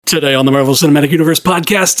Today on the Marvel Cinematic Universe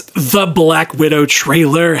podcast, the Black Widow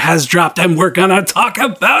trailer has dropped and we're gonna talk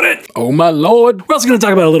about it. Oh my lord. We're also gonna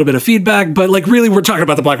talk about a little bit of feedback, but really we're talking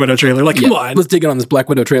about the Black Widow trailer. Come on. Let's dig in on this Black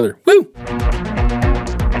Widow trailer. Woo!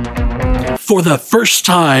 For the first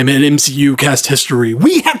time in MCU cast history,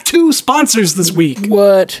 we have two sponsors this week.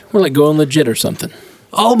 What? We're like going legit or something.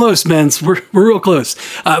 Almost, man. We're real close.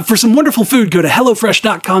 For some wonderful food, go to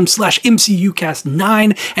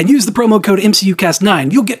HelloFresh.com/MCUcast9 and use the promo code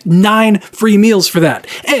MCUcast9. You'll get 9 free meals for that.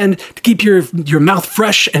 And to keep your mouth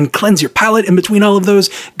fresh and cleanse your palate in between all of those,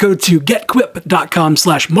 go to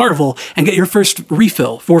GetQuip.com/Marvel and get your first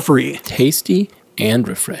refill for free. Tasty and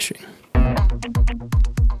refreshing.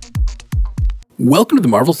 Welcome to the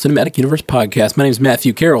Marvel Cinematic Universe podcast. My name is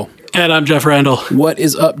Matthew Carroll. And I'm Jeff Randall. What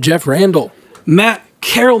is up, Jeff Randall? Matt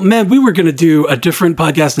Carroll, man, we were going to do a different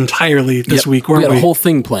podcast entirely this week, weren't we? We had a whole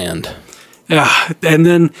thing planned. Yeah, and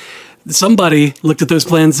then somebody looked at those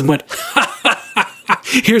plans and went,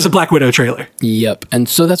 here's a Black Widow trailer. Yep, and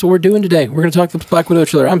so that's what we're doing today. We're going to talk the Black Widow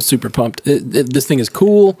trailer. I'm super pumped. This thing is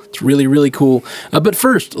cool. It's really, really cool. But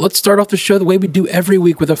first, let's start off the show the way we do every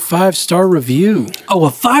week with a 5-star review. Oh, a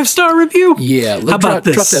 5-star review? Yeah. How about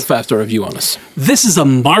this? Drop that 5-star review on us. This is a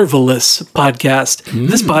marvelous podcast.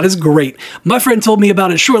 This pod is great. My friend told me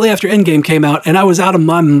about it shortly after Endgame came out, and I was out of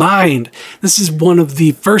my mind. This is one of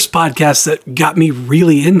the first podcasts that got me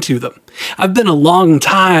really into them. I've been a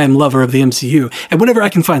long-time lover of the MCU, and whenever I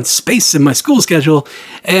can find space in my school schedule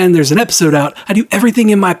and there's an episode out, I do everything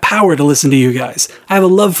in my power to listen to you guys. I have a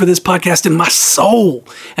love for this podcast in my soul,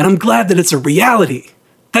 and I'm glad that it's a reality.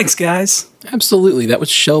 Thanks, guys. Absolutely. That was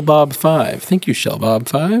Shellbob5. Thank you,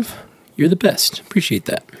 Shellbob5. You're the best. Appreciate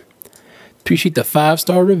that. Appreciate the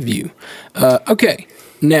 5-star review. Okay,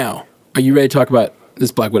 now, are you ready to talk about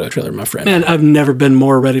this Black Widow trailer, my friend? Man, I've never been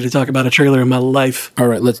more ready to talk about a trailer in my life. All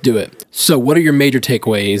right, let's do it. So what are your major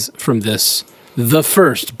takeaways from this, the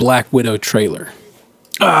first Black Widow trailer?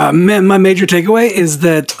 Man, my major takeaway is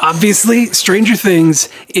that obviously Stranger Things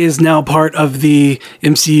is now part of the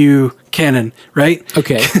MCU canon, right?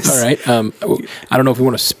 Okay, all right. I don't know if we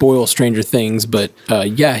want to spoil Stranger Things, but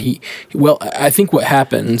yeah, I think what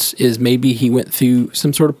happens is maybe he went through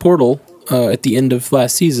some sort of portal at the end of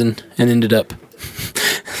last season and ended up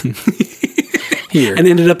here. And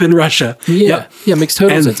ended up in Russia. Yeah, Yep. Yeah, makes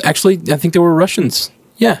total sense. Actually, I think they were Russians.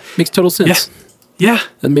 Yeah, makes total sense. Yeah.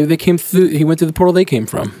 And maybe he went through the portal they came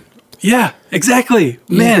from. Yeah, exactly.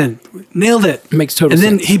 Man, nailed it. Makes total sense.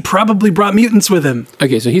 sense. And then he probably brought mutants with him.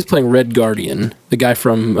 Okay, so he's playing Red Guardian, the guy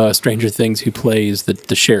from Stranger Things who plays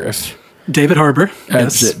the sheriff. David Harbour.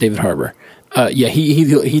 Yes. David Harbour. Yeah,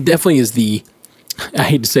 he definitely is the, I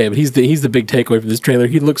hate to say it, but he's the big takeaway from this trailer.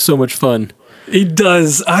 He looks so much fun. He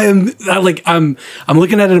does. I'm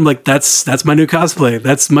looking at it. I'm like, that's my new cosplay.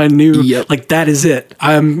 That's my new. Yep. Like that is it.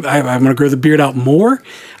 I'm gonna grow the beard out more.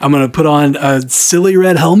 I'm gonna put on a silly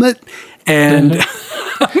red helmet, and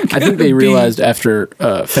I think they realized after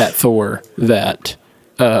Fat Thor that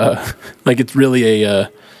it's really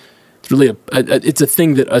it's a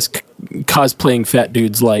thing that us cosplaying fat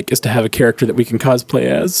dudes like, is to have a character that we can cosplay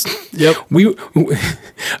as. Yep. We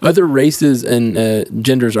other races and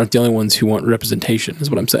genders aren't the only ones who want representation, is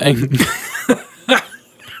what I'm saying.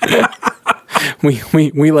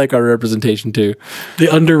 we like our representation too. The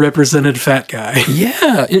underrepresented fat guy.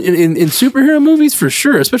 Yeah, in superhero movies for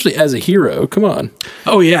sure, especially as a hero. Come on.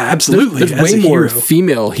 Oh yeah, absolutely. There's way more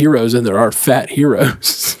female heroes than there are fat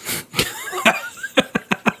heroes.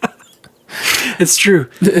 It's true.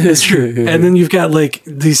 It's true. And then you've got like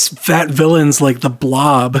these fat villains like the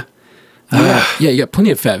Blob. Yeah, you got plenty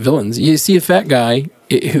of fat villains. You see a fat guy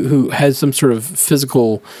who has some sort of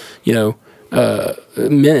physical,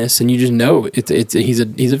 menace, and you just know he's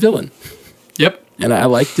a villain. Yep. And I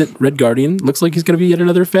like that Red Guardian looks like he's going to be yet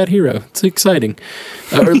another fat hero. It's exciting.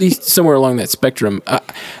 Or at least somewhere along that spectrum.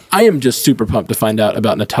 I am just super pumped to find out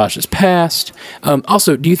about Natasha's past.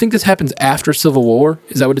 Also, do you think this happens after Civil War?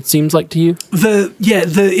 Is that what it seems like to you?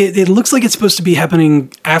 It looks like it's supposed to be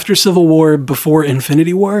happening after Civil War, before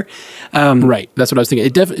Infinity War. Right. That's what I was thinking.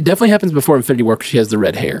 It definitely happens before Infinity War because she has the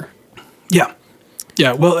red hair. Yeah.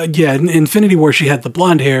 Yeah. Well, yeah, in Infinity War, she had the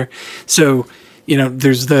blonde hair. So,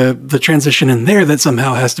 there's the transition in there that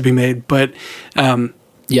somehow has to be made. But,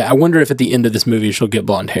 yeah, I wonder if at the end of this movie she'll get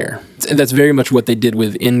blonde hair. And that's very much what they did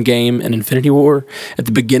with Endgame and Infinity War. At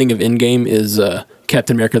the beginning of Endgame is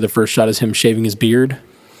Captain America, the first shot is him shaving his beard.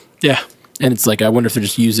 Yeah. And it's like, I wonder if they're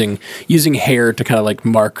just using hair to kind of like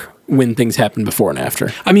mark when things happen before and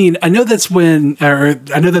after. I mean, I know that's what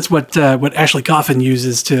Ashley Coffin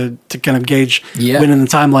uses to kind of gauge when in the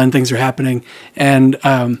timeline things are happening. And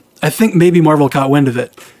I think maybe Marvel caught wind of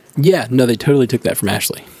it. Yeah, no, they totally took that from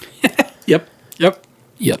Ashley. Yep.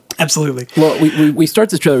 Yep. Absolutely. Well, we start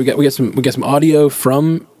this trailer. We got some audio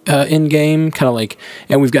from Endgame, kind of like,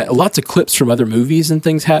 and we've got lots of clips from other movies and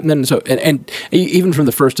things happening. So and even from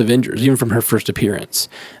the first Avengers, even from her first appearance.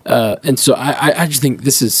 And so I just think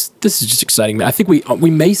this is just exciting, man. I think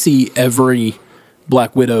we may see every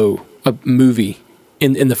Black Widow movie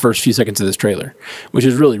in the first few seconds of this trailer, which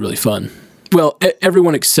is really, really fun. Well,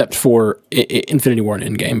 everyone except for Infinity War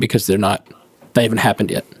and Endgame, because they haven't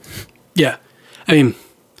happened yet. Yeah. I mean,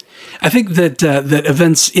 I think that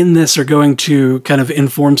events in this are going to kind of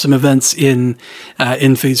inform some events in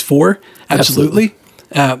Phase 4. Absolutely.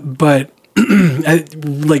 But we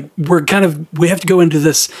have to go into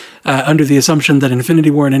this under the assumption that Infinity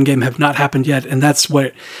War and Endgame have not happened yet, and that's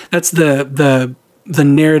the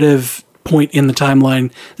narrative point in the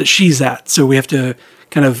timeline that she's at. So we have to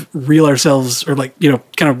kind of reel ourselves, or kind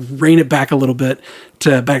of rein it back a little bit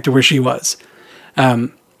back to where she was.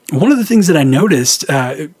 One of the things that I noticed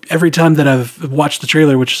every time that I've watched the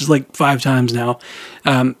trailer, which is like 5 times now,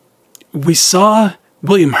 we saw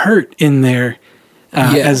William Hurt in there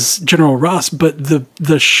as General Ross, but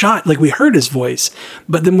the shot, like, we heard his voice,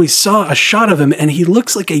 but then we saw a shot of him, and he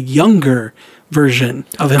looks like a younger version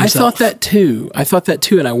of himself. I thought that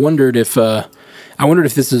too, and I wondered if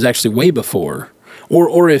this is actually way before,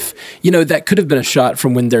 or if that could have been a shot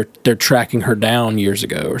from when they're tracking her down years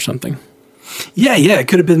ago or something. Yeah, it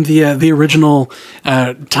could have been the original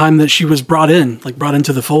time that she was brought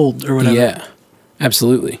into the fold or whatever. Yeah,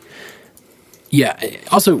 absolutely. Yeah.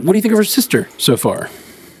 Also, what do you think of her sister so far?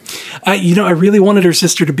 I really wanted her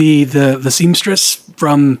sister to be the seamstress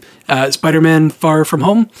from Spider-Man Far From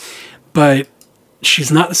Home, but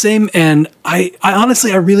she's not the same. And I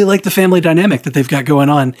honestly really like the family dynamic that they've got going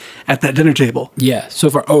on at that dinner table. Yeah, so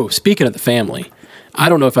far. Oh, speaking of the family, I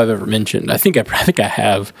don't know if I've ever mentioned. I think I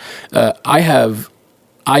have.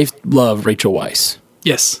 I love Rachel Weisz.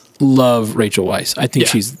 Yes. Love Rachel Weisz. I think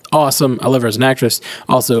she's awesome. I love her as an actress.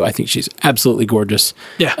 Also, I think she's absolutely gorgeous.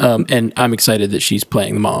 Yeah. And I'm excited that she's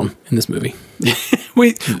playing the mom in this movie.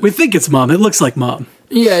 we think it's mom. It looks like mom.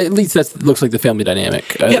 Yeah, at least that looks like the family dynamic.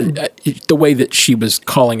 The way that she was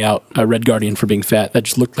calling out Red Guardian for being fat, that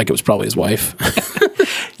just looked like it was probably his wife.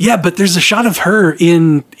 Yeah, but there's a shot of her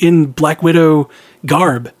in Black Widow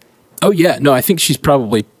garb. Oh, yeah. No, I think she's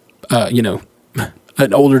probably,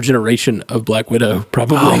 an older generation of Black Widow,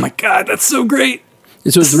 probably. Oh, my God. That's so great.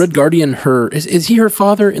 So is the Red Guardian is he her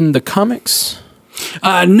father in the comics?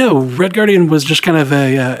 No, Red Guardian was just kind of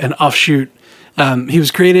an offshoot. He was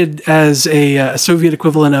created as a Soviet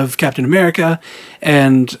equivalent of Captain America,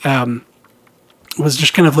 and was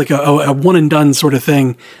just kind of like a one and done sort of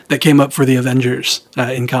thing that came up for the Avengers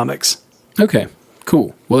in comics. Okay,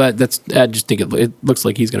 cool. Well, I just think it looks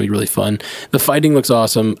like he's going to be really fun. The fighting looks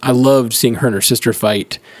awesome. I loved seeing her and her sister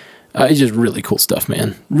fight. It's just really cool stuff,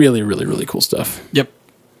 man. Really, really, really cool stuff. Yep.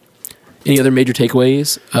 Any other major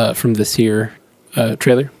takeaways from this here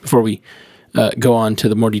trailer before we go on to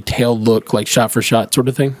the more detailed look, like shot for shot sort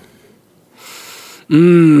of thing?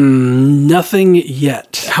 Nothing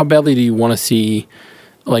yet. How badly do you want to see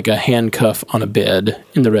like a handcuff on a bed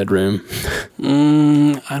in the Red Room?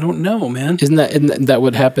 I don't know, man. Isn't that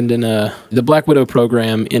what happened in the Black Widow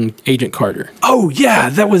program in Agent Carter? Oh yeah,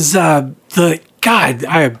 that was God,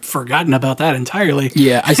 I had forgotten about that entirely.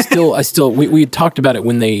 Yeah, we had talked about it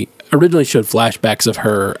when they originally showed flashbacks of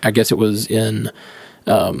her. I guess it was in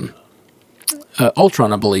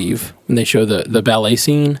Ultron, I believe, when they show the ballet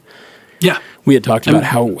scene. Yeah, we had talked about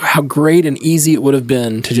how great and easy it would have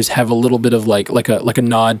been to just have a little bit of like a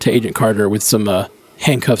nod to Agent Carter with some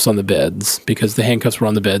handcuffs on the beds, because the handcuffs were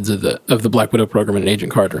on the beds of the Black Widow program in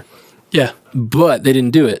Agent Carter. Yeah, but they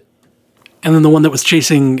didn't do it. And then the one that was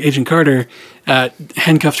chasing Agent Carter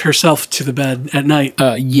handcuffed herself to the bed at night.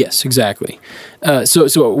 Yes, exactly.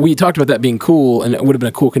 So we talked about that being cool, and it would have been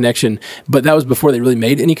a cool connection, but that was before they really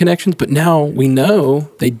made any connections. But now we know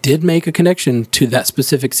they did make a connection to that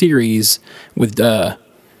specific series with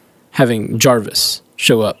having Jarvis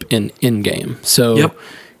show up in Endgame. So, yep.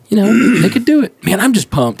 They could do it. Man, I'm just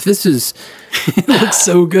pumped. This is... It looks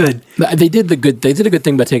so good. They did a good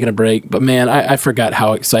thing by taking a break, but man, I forgot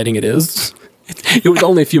how exciting it is. It was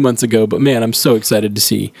only a few months ago, but man, I'm so excited to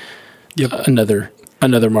see another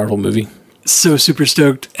Marvel movie. So super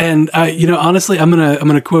stoked. And honestly, I'm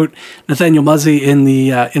gonna quote Nathaniel Muzzy in the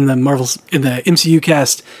MCU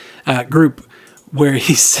cast group, where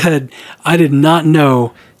he said, "I did not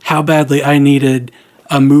know how badly I needed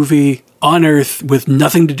a movie on Earth with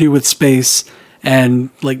nothing to do with space and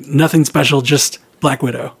like nothing special, just Black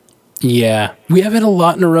Widow." Yeah, we have had a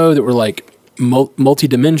lot in a row that were like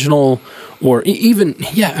multi-dimensional, or even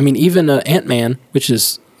Ant-Man, which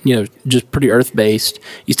is just pretty Earth-based.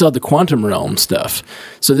 You still have the quantum realm stuff.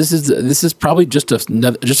 So this is probably just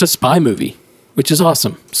a spy movie, which is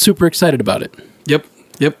awesome. Super excited about it. Yep.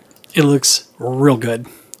 It looks real good.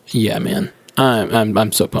 Yeah, man.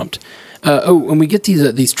 I'm so pumped. When we get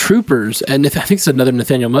these troopers, and I think it's another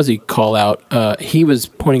Nathaniel Muzzy call out. He was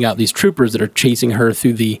pointing out these troopers that are chasing her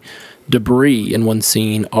through the debris in one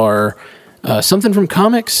scene are something from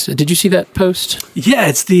comics. Did you see that post? Yeah,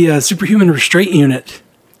 it's the Superhuman Restraint Unit.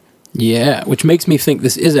 Yeah, which makes me think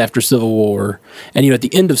this is after Civil War, and at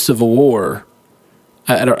the end of Civil War,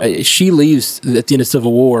 she leaves at the end of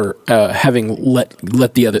Civil War, having let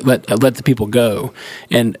the people go,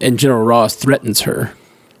 and General Ross threatens her,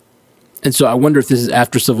 and so I wonder if this is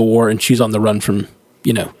after Civil War and she's on the run from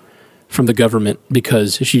the government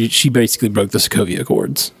because she basically broke the Sokovia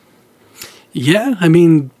Accords. Yeah, I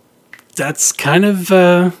mean that's kind of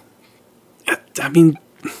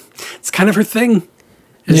it's kind of her thing.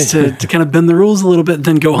 Is to kind of bend the rules a little bit,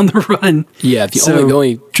 then go on the run. Yeah, the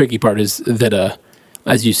only tricky part is that,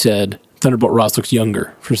 as you said, Thunderbolt Ross looks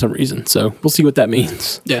younger for some reason. So we'll see what that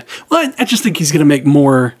means. Yeah, well, I just think he's going to make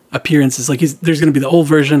more appearances. Like there's going to be the old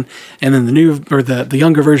version, and then the new or the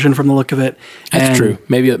younger version from the look of it. That's true.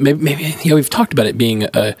 Maybe we've talked about it being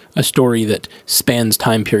a story that spans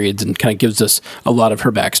time periods and kind of gives us a lot of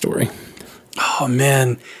her backstory. Oh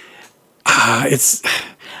man, I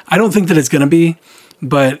don't think that it's going to be.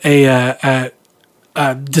 But a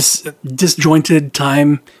disjointed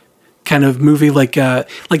time kind of movie, like that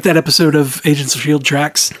episode of Agents of S.H.I.E.L.D.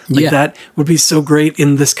 Drax, that would be so great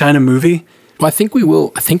in this kind of movie. Well, I think we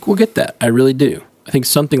will. I think we'll get that. I really do. I think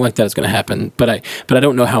something like that is going to happen, but I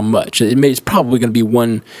don't know how much. It's probably going to be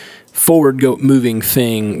one moving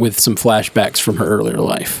thing with some flashbacks from her earlier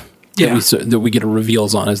life. Yeah, that we get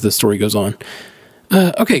reveals on as the story goes on.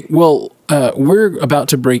 Okay, well, we're about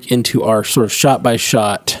to break into our sort of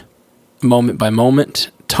shot-by-shot,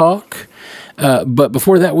 moment-by-moment talk. But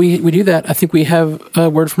before that, we do that, I think we have a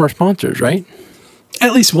word from our sponsors, right?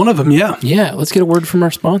 At least one of them, yeah. Yeah, let's get a word from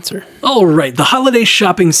our sponsor. All right, the holiday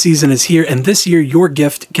shopping season is here, and this year your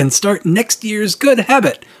gift can start next year's good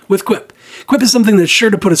habit with Quip. Quip is something that's sure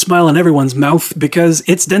to put a smile on everyone's mouth because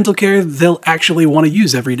it's dental care they'll actually want to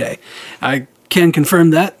use every day. I can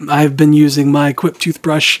confirm that. I've been using my Quip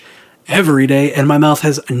toothbrush every day, and my mouth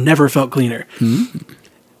has never felt cleaner. Mm.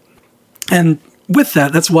 And with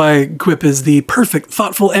that's why Quip is the perfect,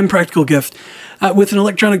 thoughtful, and practical gift with an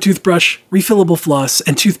electronic toothbrush, refillable floss,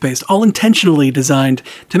 and toothpaste, all intentionally designed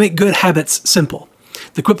to make good habits simple.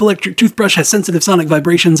 The Quip electric toothbrush has sensitive sonic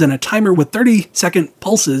vibrations and a timer with 30-second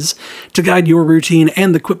pulses to guide your routine,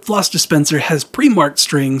 and the Quip floss dispenser has pre-marked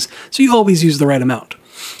strings, so you always use the right amount.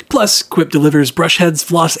 Plus, Quip delivers brush heads,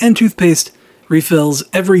 floss, and toothpaste refills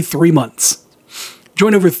every 3 months.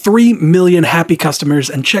 Join over 3 million happy customers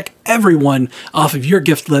and check everyone off of your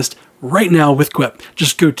gift list right now with Quip.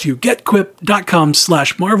 Just go to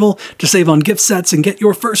getquip.com/Marvel to save on gift sets and get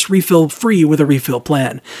your first refill free with a refill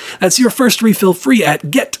plan. That's your first refill free at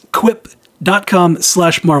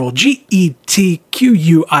getquip.com/Marvel.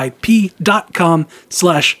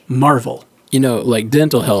 GETQUIP.com/Marvel.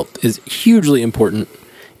 Dental health is hugely important.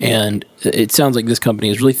 And it sounds like this company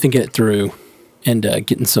is really thinking it through and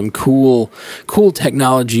getting some cool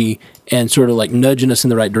technology and sort of like nudging us in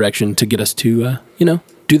the right direction to get us to,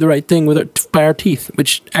 do the right thing by our teeth,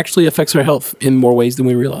 which actually affects our health in more ways than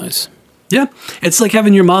we realize. Yeah. It's like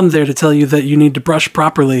having your mom there to tell you that you need to brush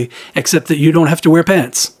properly, except that you don't have to wear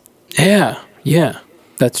pants. Yeah.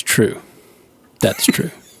 That's true.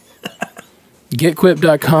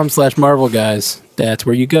 Getquip.com/Marvel, guys. That's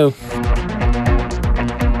where you go.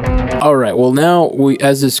 All right. Well, now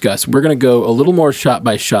as discussed, we're going to go a little more shot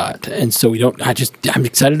by shot, and so I'm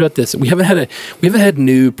excited about this. We haven't had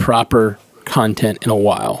new proper content in a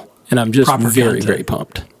while, and I'm just very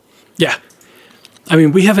pumped. Yeah. I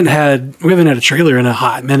mean, we haven't had a trailer in a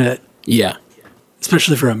hot minute. Yeah.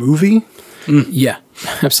 Especially for a movie. Mm. Yeah.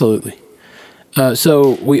 Absolutely.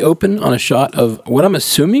 So we open on a shot of what I'm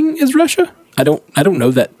assuming is Russia. I don't know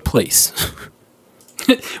that place.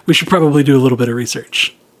 We should probably do a little bit of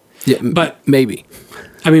research. Yeah, but maybe.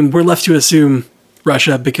 I mean, we're left to assume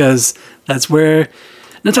Russia because that's where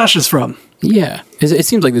Natasha's from. Yeah, it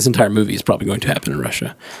seems like this entire movie is probably going to happen in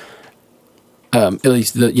Russia. At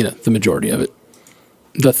least the majority of it,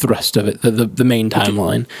 the thrust of it, the main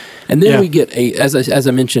timeline, and then we get as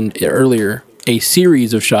I mentioned earlier, a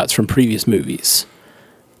series of shots from previous movies.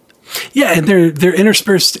 Yeah, and they're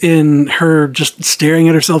interspersed in her just staring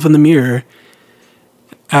at herself in the mirror.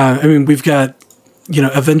 I mean, we've got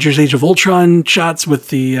Avengers Age of Ultron shots with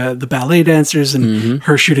the ballet dancers and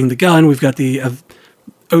her shooting the gun. We've got the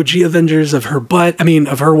OG Avengers of her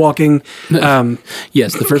of her walking.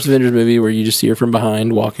 Yes, the first Avengers movie where you just see her from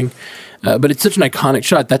behind walking. But it's such an iconic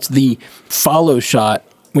shot. That's the follow shot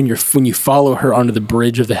when you follow her onto the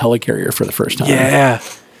bridge of the helicarrier for the first time. Yeah.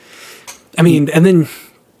 I mean, and then,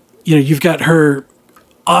 you've got her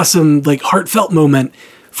awesome, like, heartfelt moment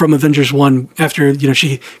from Avengers 1 after,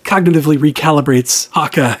 she cognitively recalibrates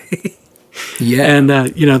Hawkeye. Yeah. And,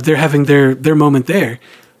 they're having their moment there.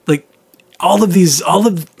 Like, this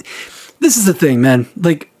is the thing, man.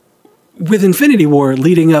 Like, with Infinity War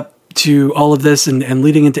leading up to all of this and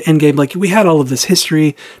leading into Endgame, like, we had all of this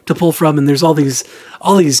history to pull from, and there's all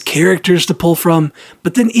these characters to pull from.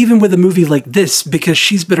 But then even with a movie like this, because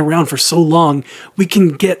she's been around for so long, we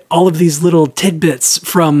can get all of these little tidbits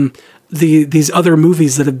from these other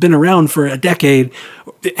movies that have been around for a decade,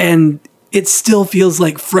 and it still feels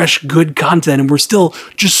like fresh, good content, and we're still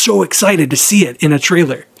just so excited to see it in a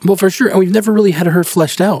trailer. Well, for sure. And we've never really had her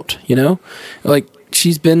fleshed out, Like,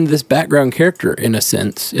 she's been this background character in a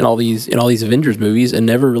sense in all these Avengers movies and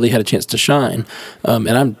never really had a chance to shine.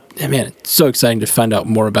 And it's so exciting to find out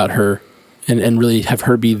more about her and really have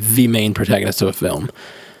her be the main protagonist of a film.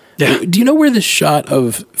 Yeah. Do you know where this shot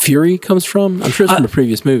of Fury comes from? I'm sure it's from a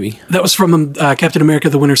previous movie. That was from Captain America: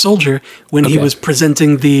 The Winter Soldier when he was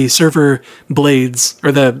presenting the server blades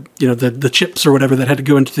or the chips or whatever that had to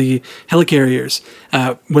go into the helicarriers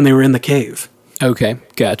when they were in the cave. Okay,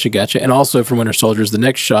 gotcha. And also from Winter Soldier is the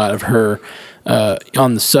next shot of her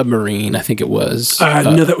on the submarine, I think it was.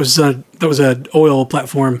 No, that was an oil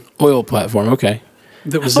platform. Oil platform, okay.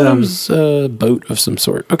 That was, it was a boat of some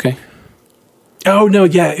sort. Okay. Oh, no,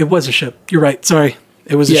 yeah, it was a ship. You're right, sorry.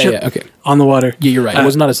 It was a ship on the water. Yeah, you're right. It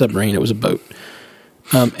was not a submarine, it was a boat.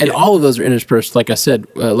 And all of those are interspersed, like I said,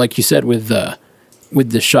 like you said, with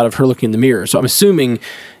this shot of her looking in the mirror. So I'm assuming,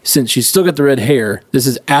 since she's still got the red hair, this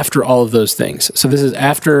is after all of those things. So this is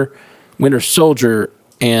after Winter Soldier,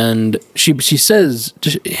 and she says,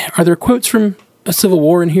 are there quotes from a Civil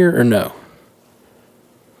War in here or no?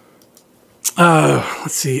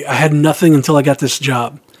 Let's see. I had nothing until I got this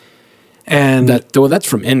job. And that's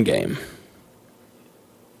from Endgame.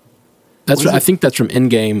 I think that's from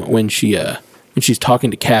Endgame when she's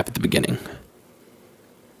talking to Cap at the beginning.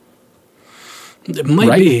 It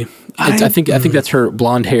might be. I think that's her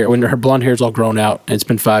blonde hair. When her blonde hair's all grown out, and it's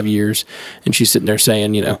been 5 years, and she's sitting there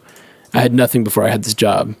saying, I had nothing before I had this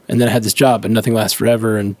job, and then I had this job, and nothing lasts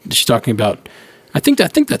forever. And she's talking about. I think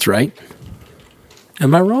that's right.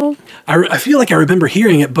 Am I wrong? I feel like I remember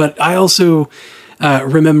hearing it, but I also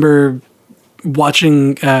remember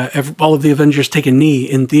watching all of the Avengers take a knee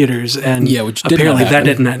in theaters, and which apparently that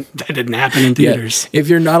didn't happen in theaters. Yeah. If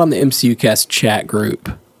you're not on the MCU Cast chat group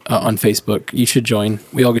on Facebook, you should join.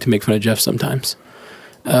 We all get to make fun of Jeff sometimes.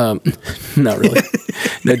 Not really.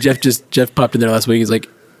 No, Jeff popped in there last week. He's like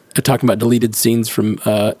talking about deleted scenes from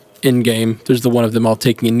Endgame. There's the one of them all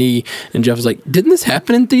taking a knee, and Jeff was like, "Didn't this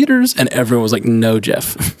happen in theaters?" And everyone was like, "No,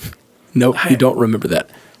 Jeff. Nope, you don't remember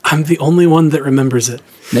that." I'm the only one that remembers it.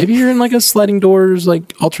 Maybe you're in like a sliding doors,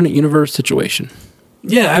 like alternate universe situation.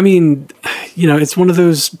 Yeah, I mean, it's one of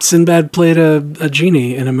those Sinbad played a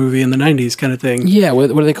genie in a movie in the 90s kind of thing. Yeah, what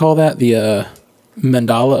do they call that? The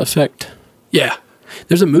Mandela effect? Yeah.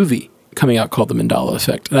 There's a movie coming out called The Mandela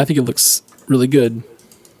Effect, and I think it looks really good.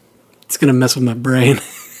 It's going to mess with my brain.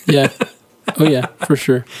 Yeah. Oh, yeah, for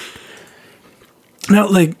sure. Now,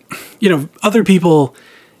 other people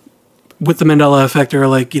with the Mandela effect are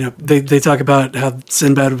like, they talk about how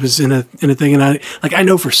Sinbad was in a thing, and I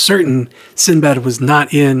know for certain Sinbad was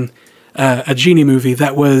not in a genie movie.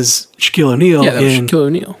 That was Shaquille O'Neal. Yeah, that was Shaquille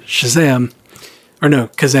O'Neal. Shazam, or no,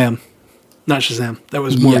 Kazam, not Shazam. That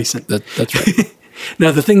was more recent. That's right.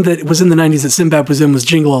 Now the thing that was in the 90s that Sinbad was in was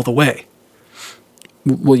Jingle All the Way.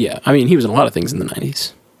 Well, yeah. I mean, he was in a lot of things in the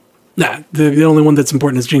 90s. Nah, the only one that's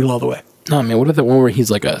important is Jingle All the Way. No, man, what about the one where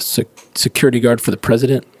he's like a security guard for the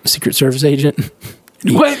president, a Secret Service agent?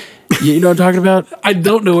 What? You know what I'm talking about? I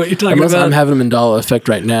don't know what you're talking about. I'm having a Mandela effect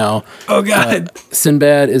right now. Oh, God.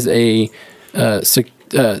 Sinbad is a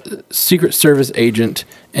Secret Service agent,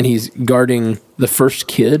 and he's guarding the first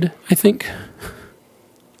kid, I think.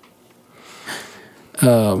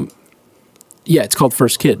 Yeah, it's called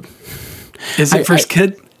First Kid. Is it First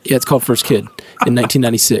Kid? Yeah, it's called First Kid in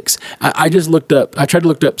 1996. I just looked up, I tried to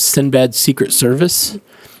look up Sinbad's Secret Service,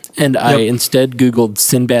 and I instead Googled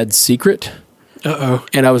Sinbad's Secret. Uh-oh.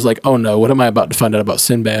 And I was like, oh no, what am I about to find out about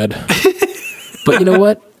Sinbad? But you know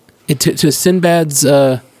what? To Sinbad's,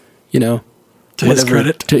 to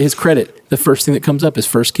his credit, the first thing that comes up is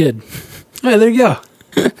First Kid. Yeah, there you go.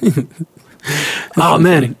 Oh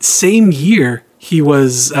man, same year he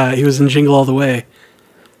was in Jingle All the Way.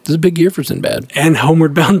 This is a big year for Sinbad. And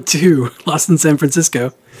Homeward Bound 2, Lost in San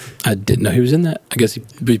Francisco. I didn't know he was in that. I guess he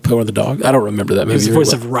played one of the dogs. I don't remember that movie. He was the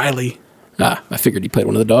voice of Riley. I figured he played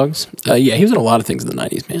one of the dogs. Yeah, he was in a lot of things in the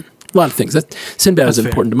 90s, man. A lot of things. Sinbad was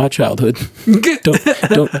important to my childhood.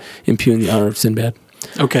 don't impugn the honor of Sinbad.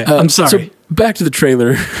 Okay, I'm sorry. So back to the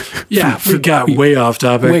trailer. Yeah, we got way off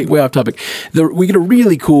topic. Way off topic. We get a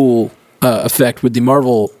really cool effect with the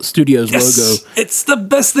Marvel Studios logo. It's the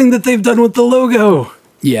best thing that they've done with the logo.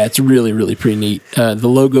 Yeah, it's really, really pretty neat. The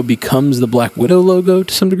logo becomes the Black Widow logo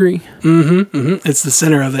to some degree. It's the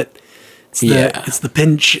center of it. It's the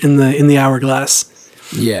pinch in the hourglass.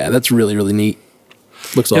 Yeah, that's really, really neat.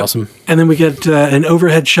 Looks awesome. And then we get an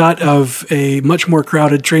overhead shot of a much more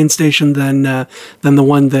crowded train station than the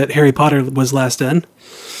one that Harry Potter was last in.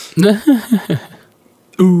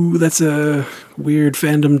 Ooh, that's a weird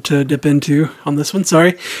fandom to dip into on this one.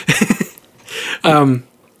 Sorry.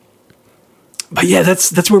 But yeah,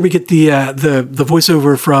 that's where we get the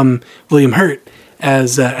voiceover from William Hurt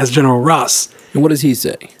as General Ross. And what does he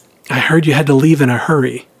say? I heard you had to leave in a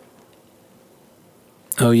hurry.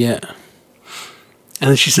 Oh yeah. And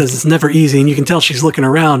then she says it's never easy, and you can tell she's looking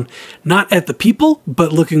around, not at the people,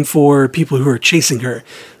 but looking for people who are chasing her.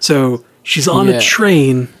 So she's on a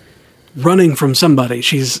train, running from somebody.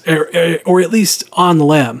 She's or at least on the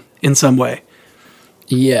lam in some way.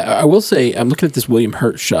 Yeah, I will say I'm looking at this William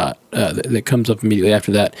Hurt shot that comes up immediately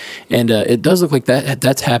after that, and it does look like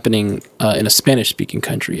that's happening in a Spanish-speaking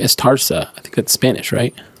country. Estarza, I think that's Spanish,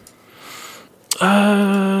 right?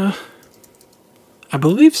 I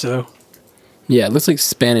believe so. Yeah, it looks like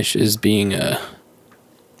Spanish is being,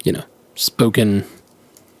 spoken,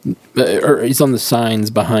 or it's on the signs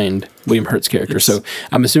behind William Hurt's character. So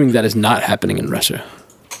I'm assuming that is not happening in Russia.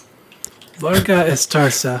 Varga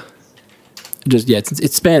Estarza.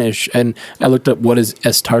 It's Spanish, and I looked up what is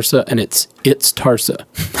Estarza, and it's Tarsa.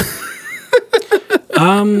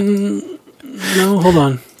 No, hold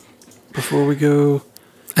on. Before we go,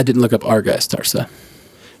 I didn't look up Arga Estarza.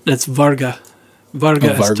 That's Varga. Varga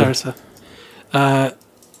Estarza.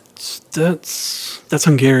 That's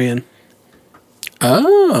Hungarian.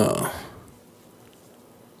 Oh.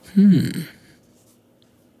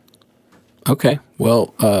 Okay.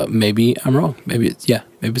 Well, maybe I'm wrong. Maybe it's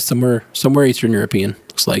somewhere Eastern European.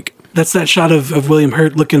 Looks like. That's that shot of William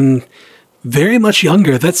Hurt looking very much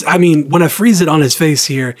younger. When I freeze it on his face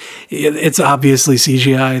here, it's obviously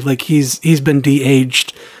CGI. Like he's been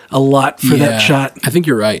de-aged a lot for that shot. I think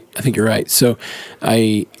you're right. So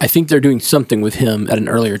I think they're doing something with him at an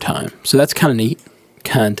earlier time. So that's kind of neat.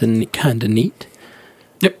 Kind of neat.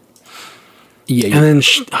 Yep. Yeah. And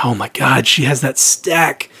then, oh my God, she has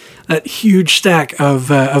that huge stack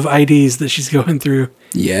of IDs that she's going through.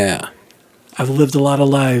 Yeah. I've lived a lot of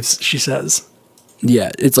lives, she says.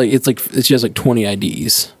 Yeah, it's like she has like 20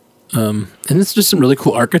 IDs. And it's just some really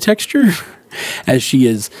cool architecture as she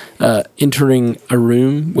is entering a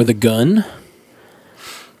room with a gun.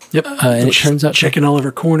 Yep. And it turns out checking all of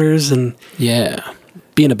her corners and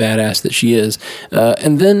being a badass that she is.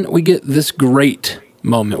 And then we get this great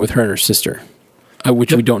moment with her and her sister,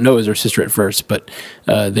 which we don't know is her sister at first, but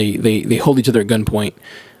they hold each other at gunpoint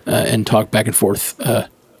and talk back and forth,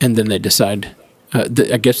 and then they decide. I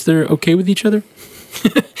guess they're okay with each other.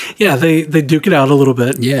 Yeah, they duke it out a little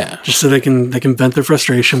bit. Yeah, just so they can vent their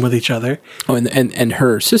frustration with each other. Oh, and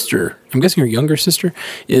her sister, I'm guessing her younger sister,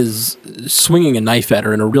 is swinging a knife at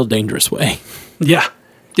her in a real dangerous way. Yeah.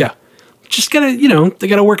 Just they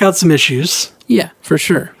gotta work out some issues. Yeah, for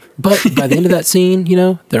sure. But by the end of that scene,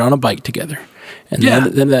 they're on a bike together. And then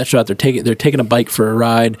at the end of that shot, they're taking a bike for a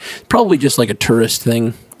ride. Probably just like a tourist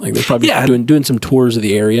thing. Like they're probably doing some tours of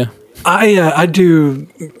the area. I do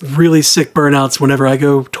really sick burnouts whenever I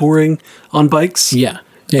go touring on bikes. Yeah.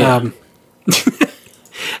 And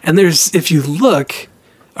if you look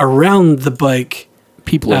around the bike,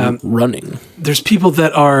 people are running. There's people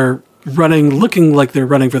that are running, looking like they're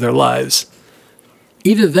running for their lives.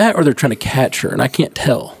 Either that or they're trying to catch her, and I can't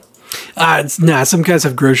tell. Some guys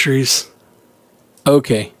have groceries.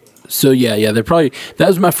 Okay. So they're probably, that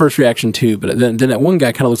was my first reaction too, but then that one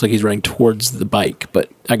guy kind of looks like he's running towards the bike, but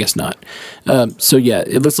I guess not.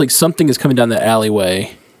 It looks like something is coming down that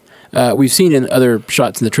alleyway. We've seen in other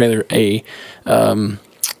shots in the trailer a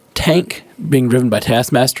tank being driven by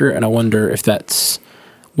Taskmaster, and I wonder if that's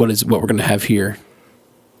what we're going to have here.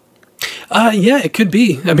 It could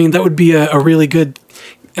be. I mean, that would be a really good,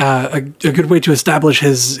 a good way to establish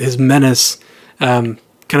his menace, kind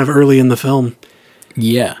of early in the film.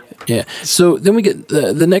 Yeah. Yeah. So then we get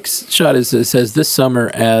the next shot is it says this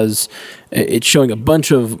summer as it's showing a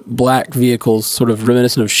bunch of black vehicles, sort of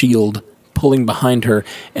reminiscent of S.H.I.E.L.D., pulling behind her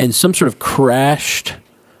and some sort of crashed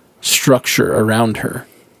structure around her.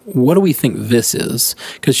 What do we think this is?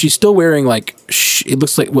 Because she's still wearing like it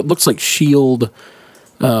looks like what looks like S.H.I.E.L.D.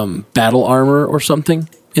 Battle armor or something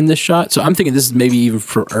in this shot. So I'm thinking this is maybe even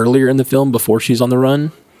from earlier in the film before she's on the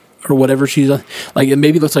run or whatever she's on. Like it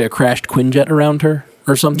maybe looks like a crashed Quinjet around her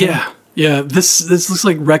or something. Yeah. This looks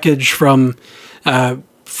like wreckage from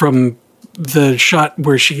the shot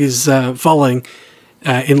where she's falling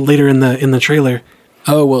later in the trailer.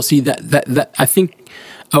 Oh well, see that I think.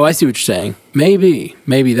 Oh, I see what you're saying. Maybe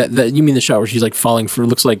that you mean the shot where she's like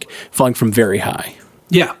looks like falling from very high.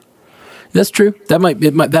 Yeah, that's true. That might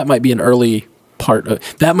be an early part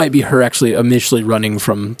of that. Might be her actually initially running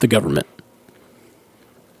from the government.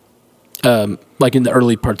 Like in the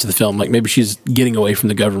early parts of the film, like maybe she's getting away from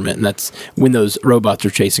the government, and that's when those robots are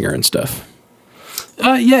chasing her and stuff.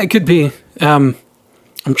 Yeah, it could be. I'm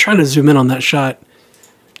trying to zoom in on that shot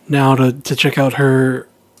now to check out her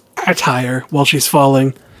attire while she's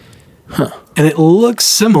falling. Huh. And it looks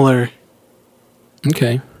similar.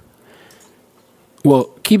 Okay. Well,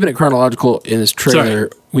 keeping it chronological in this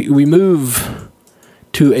trailer, we move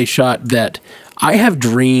to a shot that I have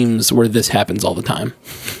dreams where this happens all the time.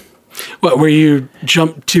 What, where you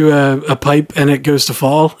jump to a pipe and it goes to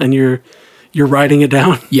fall and you're riding it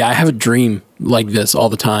down? Yeah, I have a dream like this all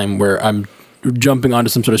the time where I'm jumping onto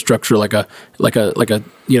some sort of structure like a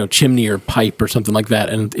chimney or pipe or something like that,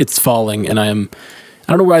 and it's falling, and I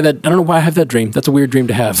don't know why I have that dream. That's a weird dream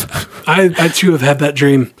to have. I too have had that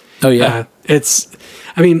dream. Oh yeah.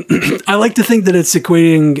 I like to think that it's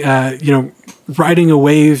equating riding a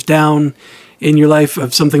wave down in your life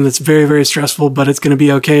of something that's very, very stressful, but it's going to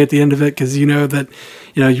be okay at the end of it, because you know that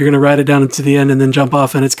you're going to ride it down to the end and then jump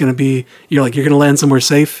off, and it's going to be you're going to land somewhere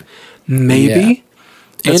safe. Maybe. Yeah.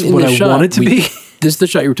 That's what I want it to be. This is the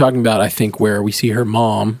shot you were talking about, I think, where we see her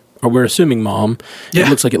mom, or we're assuming mom. Yeah. It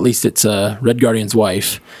looks like at least it's Red Guardian's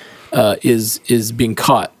wife, is being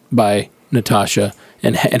caught by Natasha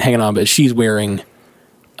and hanging on, but she's wearing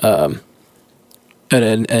an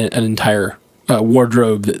entire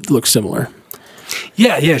wardrobe that looks similar.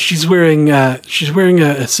 Yeah, she's wearing a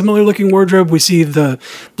similar looking wardrobe. We see the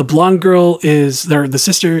blonde girl the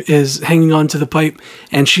sister is hanging on to the pipe,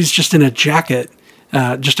 and she's just in a jacket.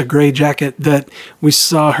 Just a gray jacket that we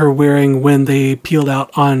saw her wearing when they peeled out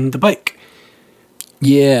on the bike.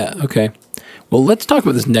 Yeah, okay. Well, let's talk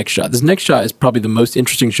about this next shot. This next shot is probably the most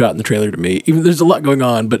interesting shot in the trailer to me. Even there's a lot going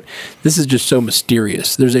on, but this is just so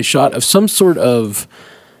mysterious. There's a shot of some sort of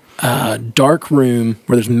dark room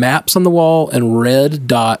where there's maps on the wall and red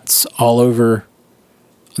dots all over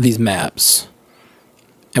these maps.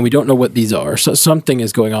 And we don't know what these are. So something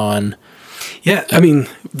is going on. Yeah, I mean,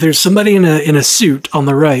 there's somebody in a suit on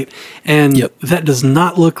the right, and that does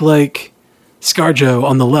not look like ScarJo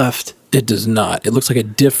on the left. It does not. It looks like a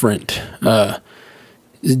different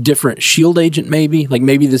S.H.I.E.L.D. agent, maybe. Like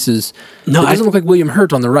maybe this is. No, it doesn't look like William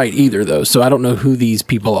Hurt on the right either, though. So I don't know who these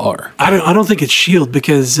people are. I don't think it's S.H.I.E.L.D.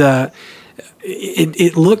 because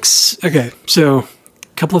it looks okay. So.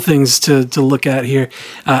 Couple of things to look at here.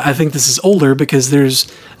 I think this is older because there's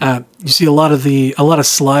you see a lot of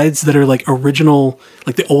slides that are like original,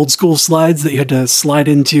 like the old school slides that you had to slide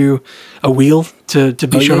into a wheel to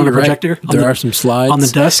be shown on a projector. Right. There are some slides on the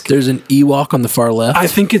desk. There's an Ewok on the far left. I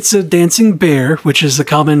think it's a dancing bear, which is a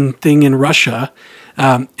common thing in Russia,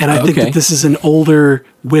 and I think that this is an older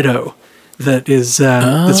widow that is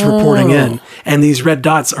that's reporting in, and these red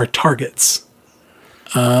dots are targets.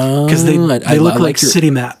 Because they look like city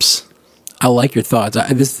maps. I like your thoughts.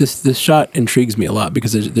 This shot intrigues me a lot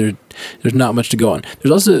because there's not much to go on.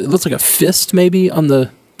 There's also, it looks like a fist maybe on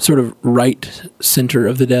the sort of right center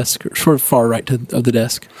of the desk, or sort of far right of the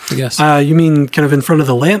desk, I guess. You mean kind of in front of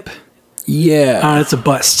the lamp? Yeah. That's a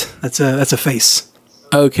bust. That's a face.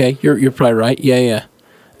 Okay, you're probably right. Yeah.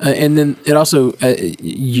 And then it also,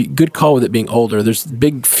 good call with it being older. There's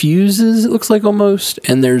big fuses, it looks like almost,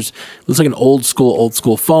 and looks like an old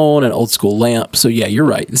school phone, an old school lamp. So yeah, you're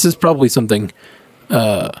right. This is probably something.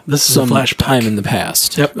 This is some flashback time in the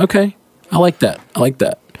past. Yep. Okay, I like that.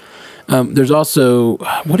 There's also,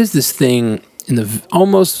 what is this thing in the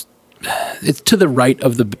almost? It's to the right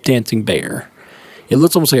of the dancing bear. It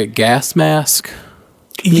looks almost like a gas mask.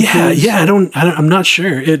 Yeah. I'm not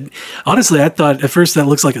sure. Honestly, I thought at first that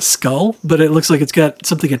looks like a skull, but it looks like it's got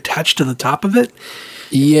something attached to the top of it.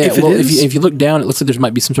 Yeah, If it well, is- if you look down, it looks like there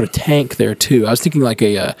might be some sort of tank there too. I was thinking like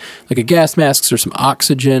a gas masks or some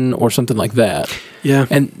oxygen or something like that. Yeah.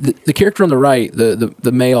 And the character on the right,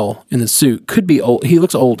 the male in the suit, could be old. He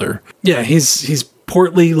looks older. Yeah, he's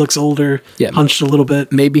portly, looks older, Yeah. hunched a little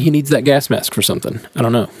bit. Maybe he needs that gas mask for something. I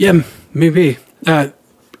don't know. Yeah, maybe.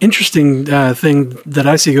 Interesting thing that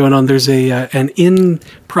I see going on. There's an in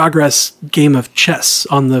progress game of chess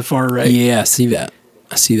on the far right. Yeah, I see that.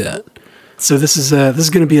 So this is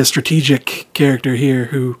going to be a strategic character here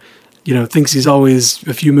who, thinks he's always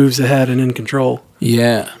a few moves ahead and in control.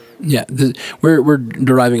 Yeah. Yeah, we're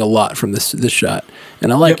deriving a lot from this shot,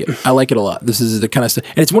 and I like Yep. it. I like it a lot. This is the kind of stuff,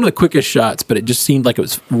 and it's one of the quickest shots, but it just seemed like it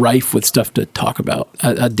was rife with stuff to talk about.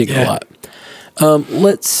 I dig it a Yeah. lot.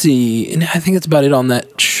 Let's see, and I think that's about it on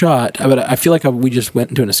that shot. But I feel like we just went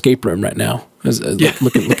into an escape room right now, Yeah.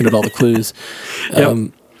 looking at all the clues.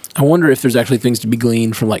 Yep. I wonder if there's actually things to be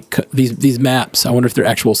gleaned from like these maps. I wonder if they're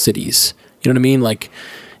actual cities. You know what I mean? Like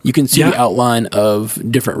you can see Yeah. the outline of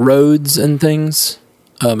different roads and things.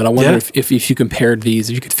 And I wonder Yeah. if you compared these,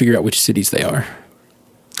 if you could figure out which cities they are.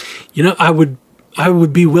 I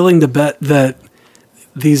would be willing to bet that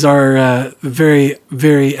these are very,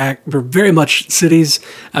 very, very much cities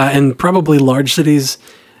and probably large cities.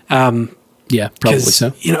 Yeah, probably 'Cause,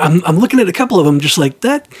 so. I'm looking at a couple of them just like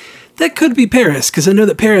that. That could be Paris because I know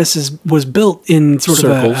that Paris was built in sort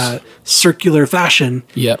Circles. of a circular fashion.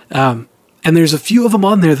 Yep. And there's a few of them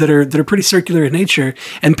on there that are pretty circular in nature.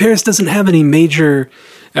 And Paris doesn't have any major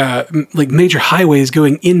major highways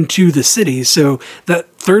going into the city. So that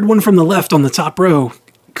third one from the left on the top row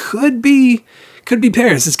could be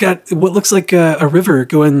Paris. It's got what looks like a river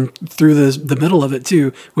going through the middle of it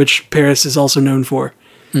too, which Paris is also known for.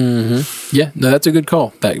 Yeah, no, that's a good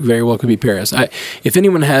call. That very well could be Paris. If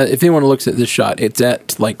anyone looks at this shot, it's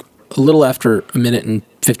at like a little after a minute and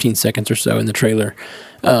 15 seconds or so in the trailer.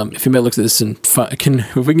 If anybody looks at this and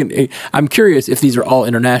I'm curious if these are all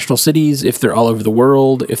international cities, if they're all over the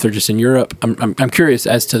world, if they're just in Europe. I'm curious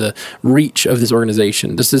as to the reach of this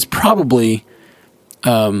organization. This is probably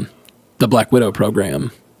the Black Widow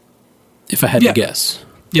program, if I had to guess.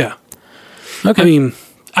 Yeah. Okay. I mean,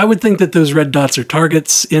 I would think that those red dots are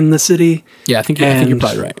targets in the city. Yeah, I think you're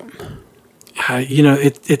probably right.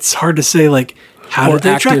 It's hard to say, like, how did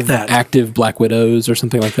they track that? Active Black Widows or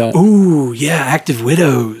something like that. Ooh, yeah, active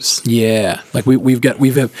widows. Yeah, like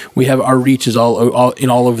we have our reaches all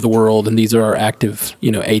over the world, and these are our active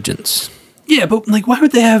agents. Yeah, but like, why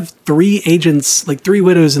would they have 3 agents, like 3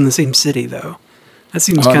 widows in the same city, though? That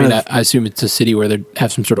seems I assume it's a city where they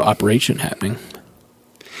have some sort of operation happening.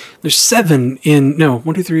 There's 7 in 1,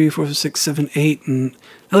 2, 3, 4, 5, 6, 7, 8, and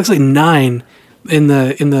that looks like 9 in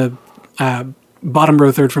the bottom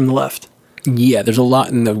row, third from the left. Yeah, there's a lot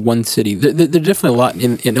in the one city. There's definitely a lot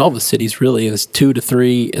in all the cities, really. There's 2 to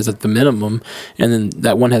 3 is at the minimum, and then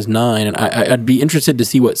that one has 9. And I'd be interested to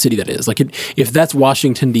see what city that is. Like, if that's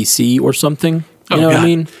Washington, D.C. or something, you know what I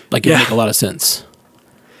mean? Like, it'd make a lot of sense.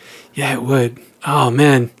 Yeah, it would. Oh,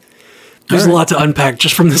 man. There's a lot to unpack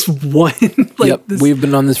just from this one. We've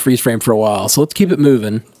been on this freeze frame for a while, so let's keep it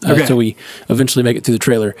moving until we eventually make it through the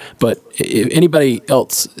trailer. But if anybody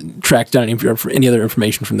else tracks down any other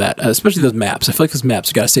information from that, especially those maps, I feel like those maps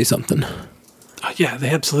have got to say something. Yeah,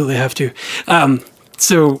 they absolutely have to.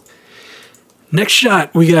 So next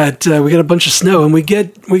shot, we got a bunch of snow, and we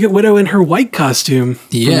get Widow in her white costume from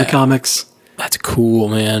the comics. That's cool,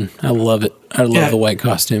 man. I love it. I love the white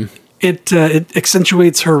costume. It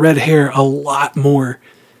accentuates her red hair a lot more.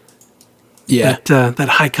 Yeah, that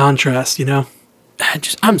high contrast,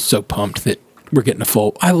 I'm so pumped that we're getting a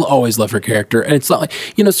full. I always love her character, and it's not like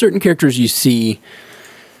certain characters you see.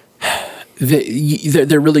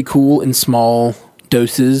 They're really cool in small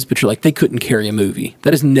doses, but you're like, they couldn't carry a movie.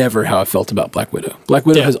 That is never how I felt about Black Widow. Black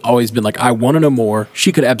Widow has always been like, I want to know more.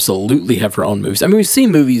 She could absolutely have her own movies. I mean, we've seen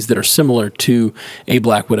movies that are similar to a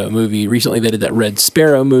Black Widow movie. Recently, they did that Red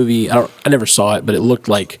Sparrow movie. I never saw it, but it looked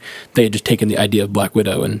like they had just taken the idea of Black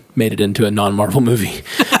Widow and made it into a non-Marvel movie.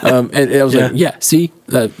 And I was like, see,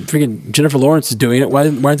 freaking Jennifer Lawrence is doing it. Why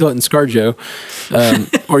aren't they letting ScarJo?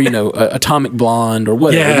 Or, Atomic Blonde or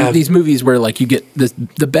whatever. Yeah. These movies where like you get the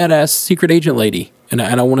badass secret agent lady. And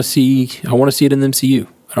I want to see it in the MCU.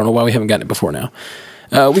 I don't know why we haven't gotten it before now.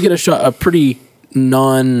 We get a pretty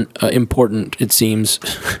non-important, it seems,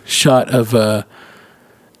 shot of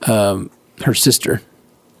her sister.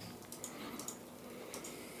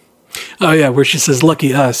 Oh yeah, where she says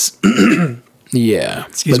 "Lucky us." Yeah,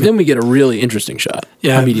 Excuse me. Then we get a really interesting shot.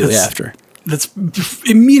 Immediately after. That's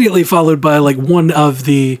immediately followed by like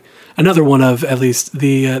another one of at least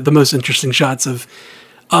the most interesting shots of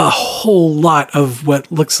a whole lot of what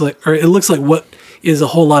looks like, or it looks like what is a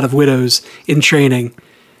whole lot of widows in training,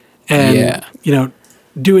 and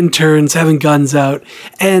doing turns, having guns out.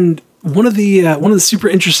 And one of the super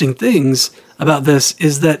interesting things about this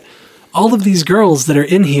is that all of these girls that are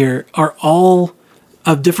in here are all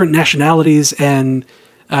of different nationalities and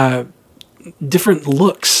different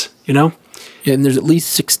looks. Yeah, and there's at least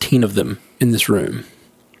 16 of them in this room.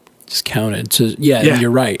 Just counted. So you're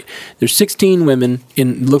right. There's 16 women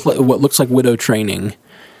in what looks like widow training,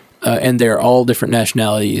 and they're all different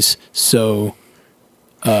nationalities. So,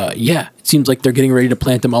 it seems like they're getting ready to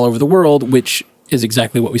plant them all over the world, which is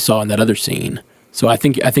exactly what we saw in that other scene. So I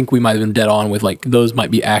think we might have been dead on with like those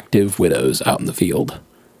might be active widows out in the field.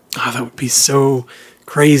 Oh, that would be so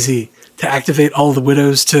crazy to activate all the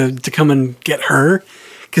widows to come and get her,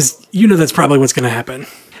 because that's probably what's going to happen.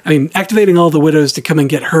 I mean, activating all the widows to come and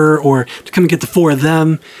get her, or to come and get the 4 of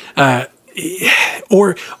them,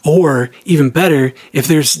 or even better, if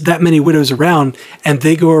there's that many widows around and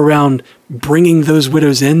they go around bringing those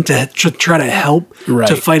widows in to try to help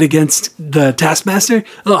to fight against the Taskmaster.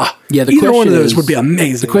 Either one of those would be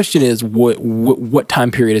amazing. The question is, what time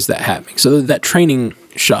period is that happening? So that training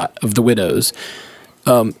shot of the widows,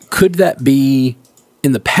 could that be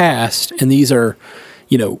in the past? And these are,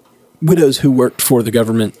 widows who worked for the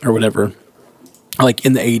government or whatever, like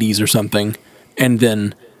in the 80s or something, and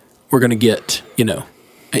then we're going to get,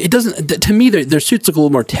 it doesn't, to me, their suits look a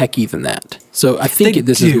little more techie than that. So I think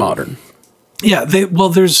this is modern. Yeah,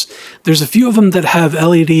 there's a few of them that have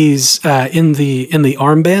LEDs in the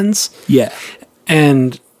armbands. Yeah.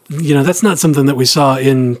 And, that's not something that we saw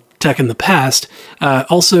in tech in the past.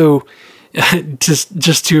 Also,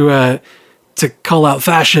 just to call out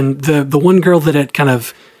fashion, the one girl that it kind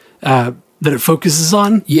of that it focuses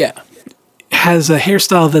on, has a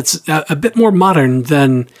hairstyle that's a bit more modern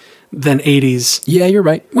than 80s. Yeah, you're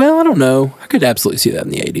right. Well, I don't know. I could absolutely see that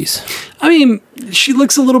in the 80s. I mean, she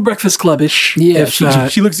looks a little Breakfast Club-ish. Yeah,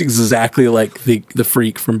 she looks exactly like the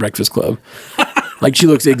freak from Breakfast Club. Like, she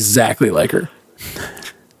looks exactly like her.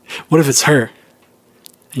 What if it's her?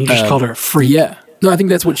 And you just called her a freak. Yeah. No, I think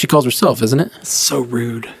that's what she calls herself, isn't it? So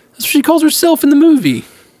rude. That's what she calls herself in the movie.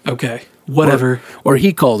 Okay. Whatever. Or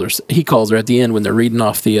he calls her at the end when they're reading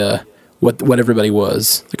off the what everybody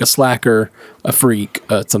was. Like a slacker, a freak,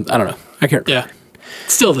 I don't know. I can't remember. Yeah.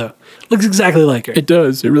 Still though, looks exactly like her. It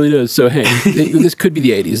does. It really does. So hey, this could be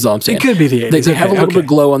the 80s is all I'm saying. It could be the 80s. They have a little bit of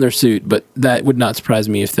glow on their suit, but that would not surprise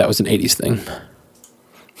me if that was an 80s thing.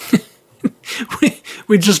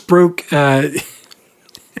 we just broke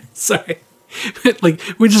sorry. Like,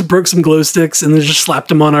 we just broke some glow sticks and then just slapped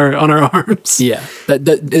them on our arms. Yeah, that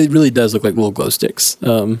it really does look like little glow sticks,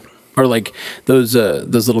 or like those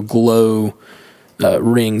little glow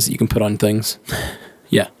rings that you can put on things.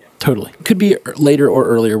 Yeah, totally. Could be later or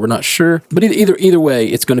earlier. We're not sure, but either way,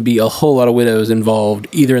 it's going to be a whole lot of widows involved,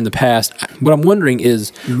 either in the past. What I'm wondering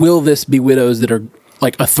is, will this be widows that are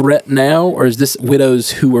like a threat now, or is this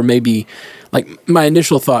widows who were maybe like? My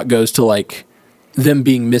initial thought goes to like them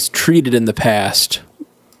being mistreated in the past,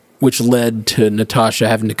 which led to Natasha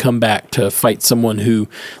having to come back to fight someone who,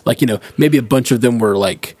 like, maybe a bunch of them were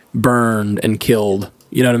like burned and killed,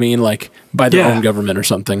 you know what I mean? Like by their own government or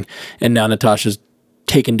something. And now Natasha's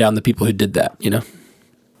taken down the people who did that,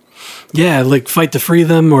 Yeah, like fight to free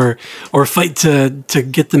them, or fight to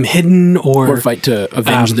get them hidden, or fight to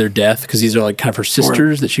avenge their death, because these are like kind of her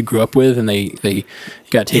sisters that she grew up with, and they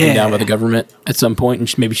got taken down by the government at some point,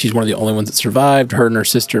 and maybe she's one of the only ones that survived. Her and her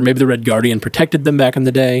sister. Maybe the Red Guardian protected them back in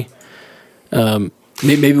the day.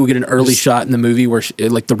 Maybe we'll get an early shot in the movie where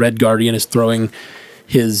like the Red Guardian is throwing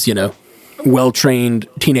his well-trained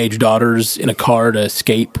teenage daughters in a car to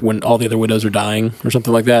escape when all the other widows are dying, or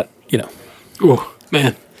something like that. Oh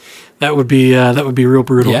man. That would be real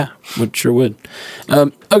brutal. Yeah, sure would.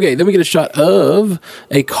 Okay, then we get a shot of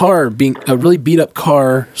a car a really beat up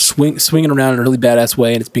car swinging around in a really badass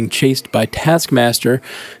way, and it's being chased by Taskmaster,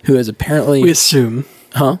 who has apparently. We assume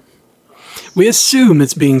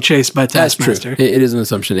it's being chased by Taskmaster. That's true. It is an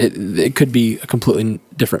assumption. It could be a completely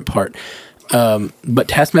different part, but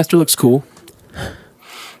Taskmaster looks cool.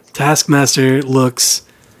 Taskmaster looks.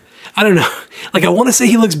 I don't know. Like, I want to say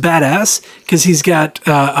he looks badass because he's got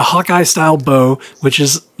a Hawkeye-style bow, which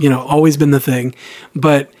is, always been the thing.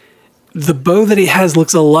 But the bow that he has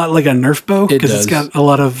looks a lot like a Nerf bow because it's got a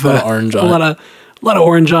lot of orange on it. A lot of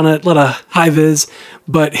orange on it, a lot of high vis.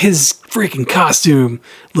 But his freaking costume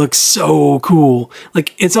looks so cool.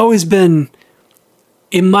 Like, it's always been,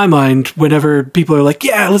 in my mind, whenever people are like,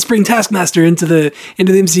 yeah, let's bring Taskmaster into the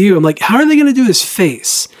MCU, I'm like, how are they going to do his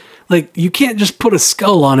face? Like, you can't just put a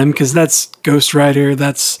skull on him because that's Ghost Rider,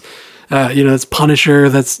 that's, that's Punisher,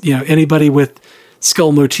 that's, anybody with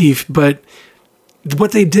skull motif. But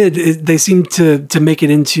what they did is they seemed to make it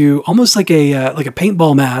into almost like a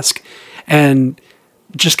paintball mask, and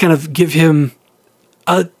just kind of give him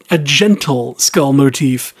a gentle skull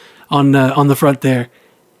motif on the front there,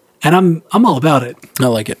 and I'm all about it. I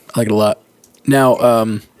like it. I like it a lot. Now,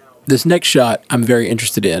 this next shot I'm very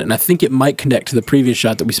interested in, and I think it might connect to the previous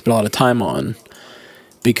shot that we spent a lot of time on,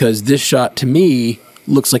 because this shot to me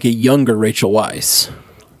looks like a younger Rachel Weisz.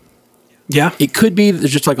 Yeah, It could be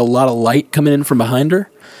there's just like a lot of light coming in from behind her,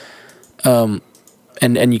 and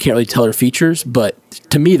you can't really tell her features, but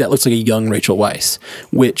to me that looks like a young Rachel Weisz,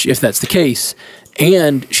 which, if that's the case,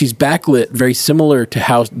 and she's backlit very similar to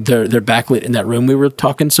how they're backlit in that room we were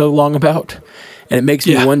talking so long about, and it makes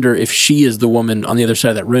me wonder if she is the woman on the other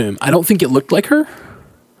side of that room. I don't think it looked like her,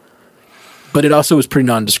 but it also was pretty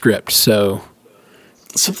nondescript, so...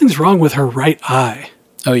 Something's wrong with her right eye.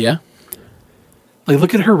 Oh, yeah? Like,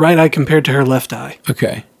 look at her right eye compared to her left eye.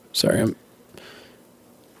 Okay. Sorry.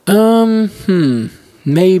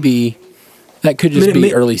 Maybe. That could just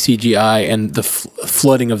be early CGI and the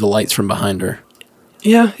flooding of the lights from behind her.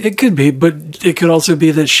 Yeah, it could be, but it could also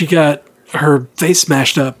be that she got her face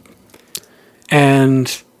smashed up. And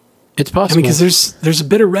it's possible. I mean, because there's a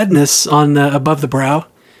bit of redness on above the brow,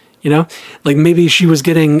 you know? Like, maybe she was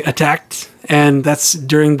getting attacked, and that's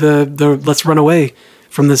during the let's run away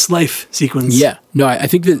from this life sequence. Yeah. No, I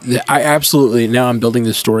think that I absolutely, now I'm building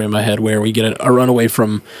this story in my head where we get a runaway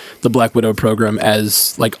from the Black Widow program,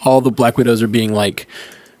 as like all the Black Widows are being like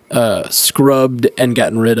scrubbed and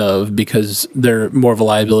gotten rid of because they're more of a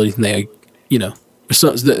liability than they, you know,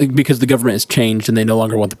 because the government has changed and they no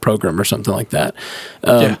longer want the program or something like that.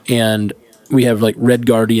 And we have like Red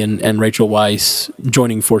Guardian and Rachel Weisz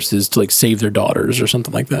joining forces to like save their daughters or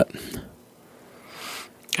something like that.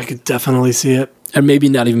 I could definitely see it. And maybe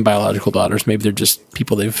not even biological daughters. Maybe they're just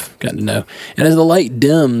people they've gotten to know. And as the light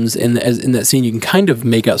dims in that scene, you can kind of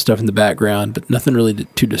make out stuff in the background, but nothing really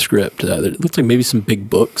too descript. It looks like maybe some big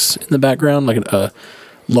books in the background, like a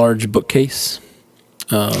large bookcase.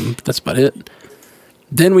 But that's about it.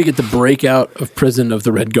 Then we get the breakout of prison of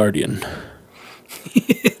the Red Guardian.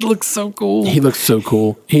 It looks so cool. He looks so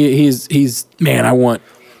cool. He's man,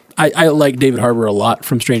 I like David Harbour a lot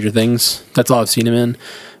from Stranger Things. That's all I've seen him in.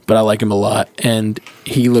 But I like him a lot, and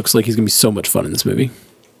he looks like he's going to be so much fun in this movie.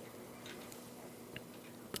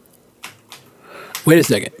 Wait a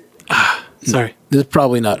second. Sorry. This is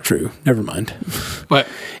probably not true. Never mind. What?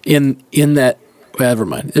 In that, never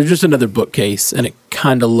mind. There's just another bookcase, and it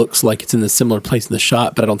kind of looks like it's in a similar place in the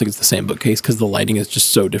shot, but I don't think it's the same bookcase because the lighting is just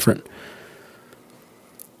so different.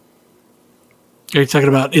 Are you talking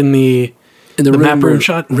about in the map room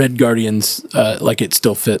shot? Red Guardians, like it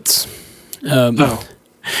still fits.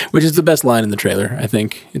 Which is the best line in the trailer, I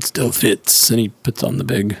think. It still fits, and he puts on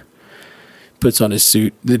his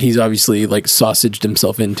suit that he's obviously like sausaged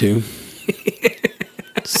himself into.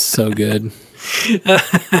 So good.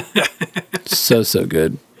 So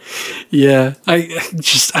good. Yeah,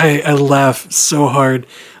 I laugh so hard.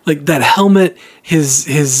 Like that helmet,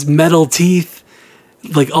 his metal teeth,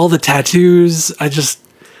 like all the tattoos.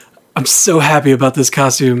 I'm so happy about this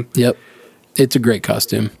costume. Yep. It's a great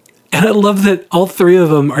costume. And I love that all three of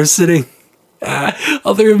them are sitting.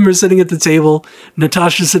 All three of them are sitting at the table.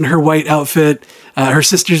 Natasha's in her white outfit. Her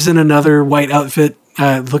sister's in another white outfit,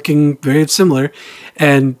 looking very similar.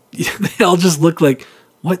 And they all just look like,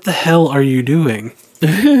 what the hell are you doing?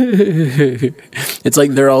 It's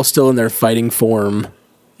like they're all still in their fighting form,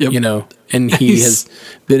 you know, and he has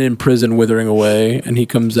been in prison withering away, and he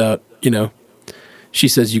comes out, you know, she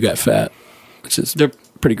says, "You got fat," which is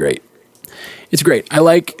pretty great. It's great. I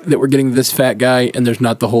like that we're getting this fat guy, and there's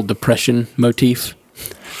not the whole depression motif.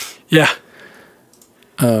 Yeah.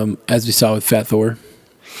 As we saw with Fat Thor.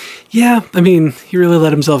 Yeah, I mean, he really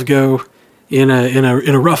let himself go in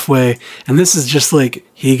a rough way, and this is just like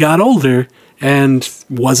he got older and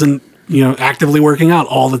wasn't, you know, actively working out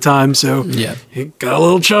all the time, so yeah, he got a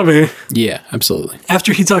little chubby. Yeah, absolutely.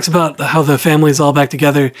 After he talks about how the family's all back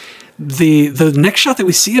together, the next shot that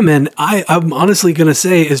we see him in, I'm honestly going to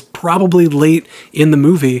say is probably late in the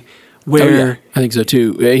movie. Where I think so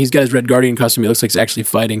too. He's got his Red Guardian costume. He looks like he's actually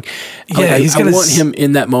fighting. Yeah, I want him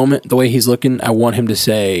in that moment, the way he's looking, I want him to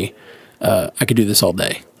say, I could do this all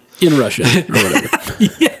day in Russian or whatever.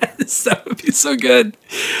 Yes, that would be so good.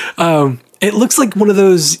 It looks like one of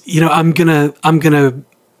those, you know, I'm gonna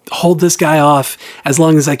hold this guy off as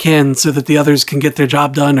long as I can so that the others can get their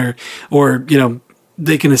job done or you know,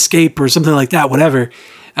 they can escape or something like that, whatever.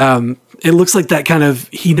 It looks like that kind of,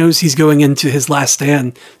 he knows he's going into his last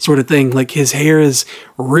stand sort of thing. Like his hair is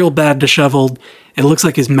real bad disheveled. It looks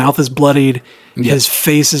like his mouth is bloodied. Yep. His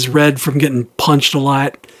face is red from getting punched a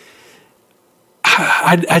lot.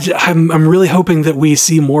 I'm really hoping that we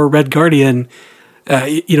see more Red Guardian,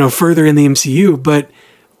 further in the MCU, but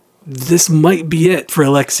this might be it for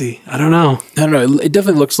Alexei. I don't know. I don't know. It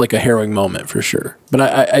definitely looks like a harrowing moment for sure. But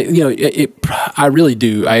I really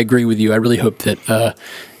do. I agree with you. I really hope that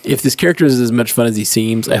if this character is as much fun as he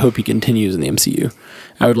seems, I hope he continues in the MCU.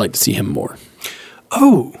 I would like to see him more.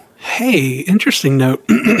 Oh, hey, interesting note.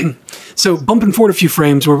 So bumping forward a few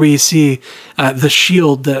frames where we see the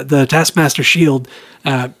shield, the Taskmaster shield,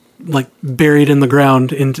 buried in the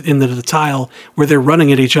ground in the tile where they're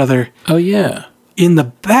running at each other. Oh, yeah. In the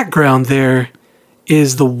background there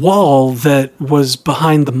is the wall that was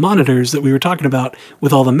behind the monitors that we were talking about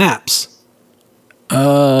with all the maps.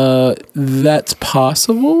 That's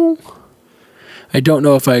possible. I don't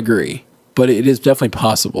know if I agree, but it is definitely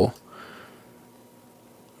possible.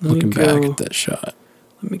 Looking back at that shot.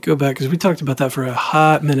 Let me go back because we talked about that for a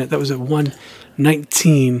hot minute. That was at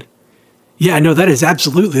 1:19. Yeah, no, that is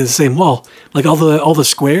absolutely the same wall. Like all the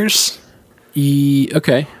squares.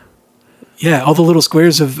 Okay. Yeah, all the little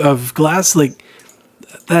squares of glass, like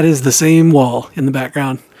that is the same wall in the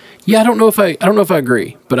background. Yeah, I don't know if I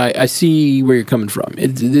agree, but I see where you're coming from.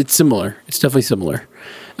 It's similar. It's definitely similar.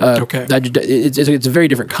 Okay. It's a very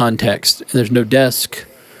different context. There's no desk.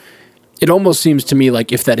 It almost seems to me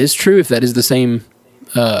like if that is true, if that is the same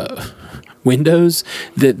windows,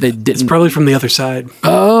 that they didn't. It's probably from the other side.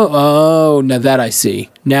 Oh, now that I see.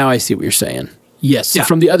 Now I see what you're saying. Yes, yeah.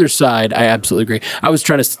 From the other side, I absolutely agree. I was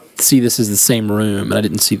trying to see this as the same room, and I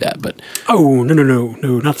didn't see that. But no,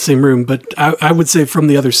 not the same room. But I would say from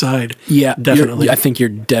the other side. Yeah, definitely. I think you're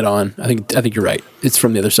dead on. I think you're right. It's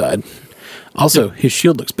from the other side. Also, his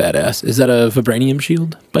shield looks badass. Is that a vibranium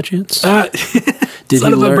shield by chance? It's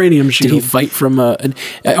not a vibranium shield. Did he fight from? I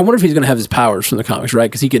wonder if he's going to have his powers from the comics, right?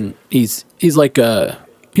 Because he can. He's like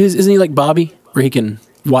isn't he like Bobby, where he can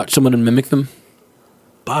watch someone and mimic them?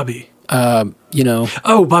 Bobby.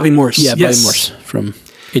 Oh, Bobby Morse. Yeah, yes. Bobby Morse from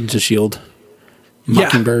Agents of S.H.I.E.L.D.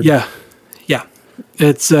 Mockingbird. Yeah.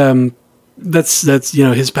 It's that's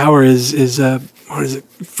his power is what is it?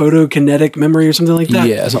 Photokinetic memory or something like that.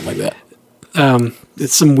 Yeah, something like that.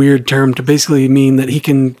 It's some weird term to basically mean that he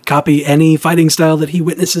can copy any fighting style that he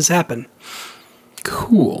witnesses happen.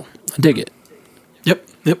 Cool. I dig it. Yep.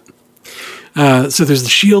 So there's the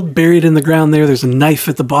shield buried in the ground there. There's a knife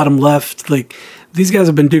at the bottom left. Like, these guys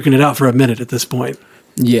have been duking it out for a minute at this point.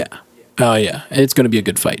 Yeah. Oh, yeah. It's going to be a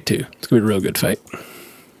good fight, too. It's going to be a real good fight.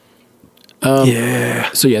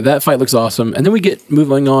 Yeah. So, yeah, that fight looks awesome. And then we get,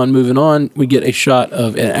 moving on, we get a shot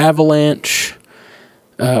of an avalanche,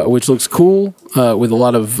 which looks cool, with a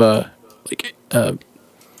lot of,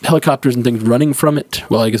 helicopters and things running from it.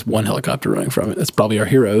 Well, I guess one helicopter running from it. That's probably our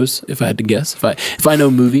heroes, if I had to guess. If I know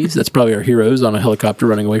movies, that's probably our heroes on a helicopter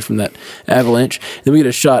running away from that avalanche. Then we get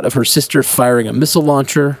a shot of her sister firing a missile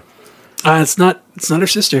launcher. It's not her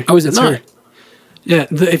sister. Oh, is it not? Her. Yeah,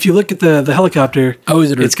 if you look at the helicopter,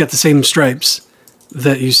 is it her? It's got the same stripes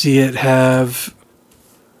that you see it have.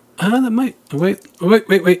 That might wait.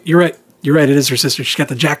 You're right. It is her sister. She's got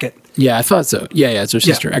the jacket. Yeah, I thought so. Yeah, it's her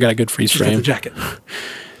sister. Yeah. I got a good freeze frame. She's got the jacket.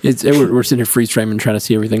 We're sitting here freeze framing, trying to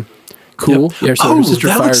see everything. Cool. Yep. Yeah, her sister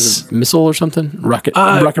fires a missile or something. Rocket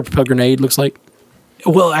propelled grenade looks like.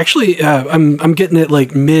 Well, actually, I'm getting it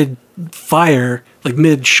like mid fire, like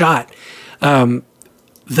mid shot.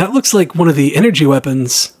 That looks like one of the energy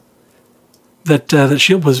weapons that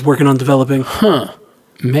S.H.I.E.L.D. was working on developing. Huh.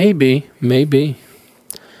 Maybe.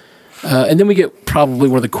 And then we get probably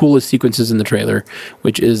one of the coolest sequences in the trailer,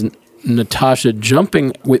 which is Natasha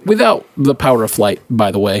jumping without the power of flight, by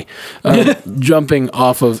the way, jumping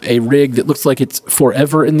off of a rig that looks like it's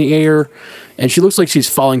forever in the air, and she looks like she's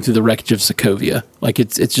falling through the wreckage of Sokovia. Like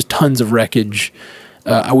it's just tons of wreckage.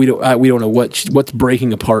 We don't know what's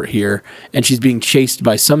breaking apart here, and she's being chased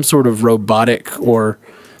by some sort of robotic or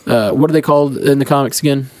what are they called in the comics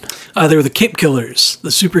again? They were the Cape Killers, the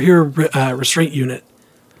superhero restraint unit.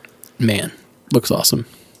 Man, looks awesome.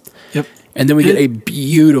 Yep. And then we get a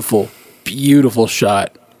beautiful, beautiful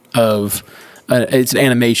shot of it's an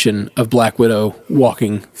animation of Black Widow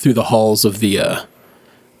walking through the halls of the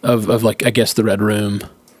of like I guess the Red Room,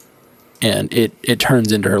 and it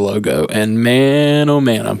turns into her logo. And man, oh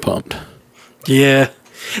man, I'm pumped. Yeah,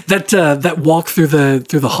 that walk through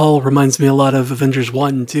the hall reminds me a lot of Avengers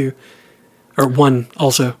 1 too, or 1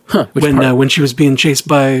 also. Huh? When she was being chased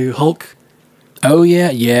by Hulk. Oh,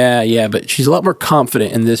 yeah, but she's a lot more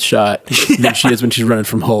confident in this shot than she is when she's running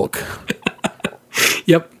from Hulk.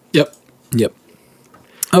 Yep.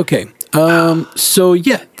 Okay, So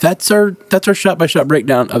yeah, that's our shot by shot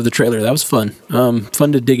breakdown of the trailer. That was fun.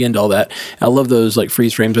 Fun to dig into all that. I love those like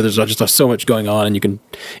freeze frames where there's just so much going on and you can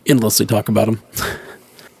endlessly talk about them.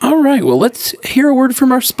 All right, well, let's hear a word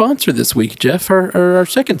from our sponsor this week, Jeff. Our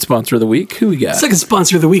second sponsor of the week. Who we got? Second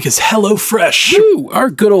sponsor of the week is HelloFresh. Woo, our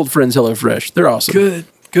good old friends HelloFresh. They're awesome.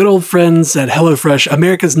 Good old friends at HelloFresh,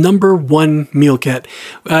 America's #1 meal kit.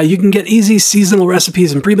 You can get easy seasonal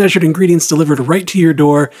recipes and pre-measured ingredients delivered right to your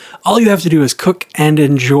door. All you have to do is cook and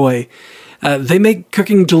enjoy. They make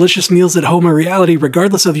cooking delicious meals at home a reality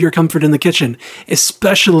regardless of your comfort in the kitchen,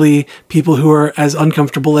 especially people who are as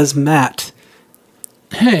uncomfortable as Matt.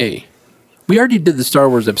 Hey, we already did the Star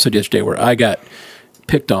Wars episode yesterday where I got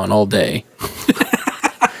picked on all day.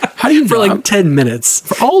 How do you For like 10 minutes.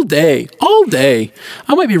 For all day.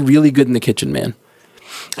 I might be really good in the kitchen, man.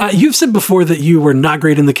 You've said before that you were not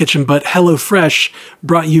great in the kitchen, but HelloFresh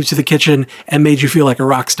brought you to the kitchen and made you feel like a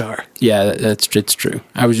rock star. Yeah, it's true.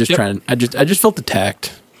 I was just trying. I just felt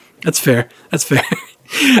attacked. That's fair.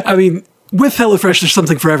 I mean, with HelloFresh, there's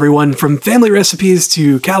something for everyone, from family recipes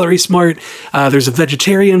to Calorie Smart. There's a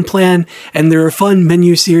vegetarian plan, and there are fun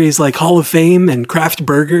menu series like Hall of Fame and Kraft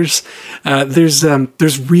Burgers. There's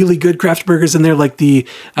really good Kraft Burgers in there, like the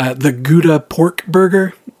Gouda pork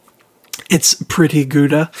burger. It's pretty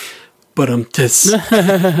Gouda, but and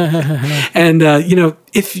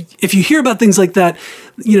if you hear about things like that,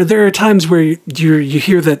 there are times where you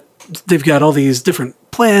hear that they've got all these different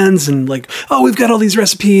plans and like, oh, we've got all these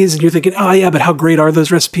recipes, and you're thinking, oh yeah, but how great are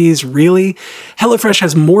those recipes really? HelloFresh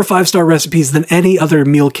has more 5-star recipes than any other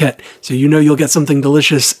meal kit, so you'll get something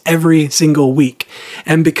delicious every single week.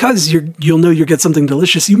 And because you'll know you'll get something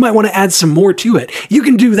delicious, you might want to add some more to it. You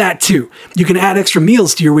can do that too. You can add extra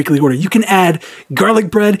meals to your weekly order. You can add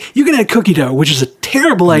garlic bread. You can add cookie dough, which is a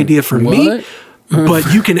terrible idea for me.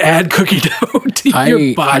 But you can add cookie dough to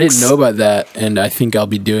your box. I didn't know about that, and I think I'll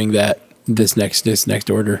be doing that this next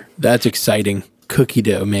order. That's exciting. Cookie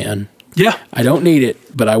dough, man. Yeah. I don't need it,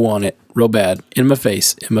 but I want it real bad. In my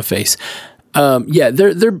face. Yeah,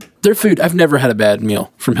 their food. I've never had a bad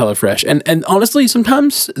meal from HelloFresh. And honestly,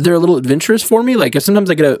 sometimes they're a little adventurous for me. Like sometimes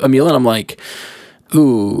I get a meal and I'm like,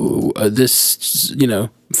 ooh, this,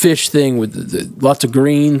 fish thing with lots of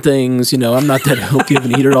green things. I'm not that healthy of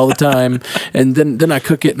an eater all the time. And then I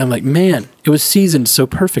cook it and I'm like, man, it was seasoned so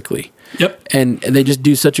perfectly. Yep. And they just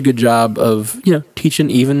do such a good job of, teaching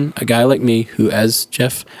even a guy like me who, as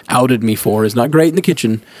Jeff outed me for, is not great in the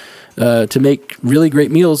kitchen, to make really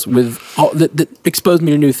great meals with all that expose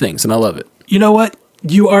me to new things. And I love it. You know what?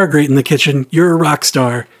 You are great in the kitchen. You're a rock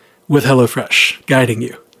star with HelloFresh guiding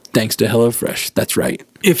you. Thanks to HelloFresh. That's right.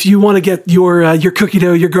 If you want to get your cookie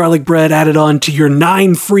dough, your garlic bread added on to your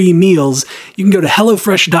 9 free meals, you can go to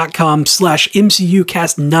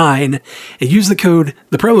HelloFresh.com/MCUcast9 and use the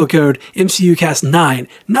promo code MCUcast9.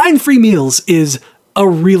 9 free meals is a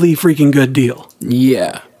really freaking good deal.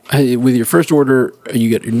 Yeah. With your first order, you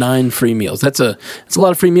get 9 free meals. That's a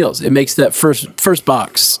lot of free meals. It makes that first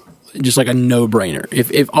box just like a no-brainer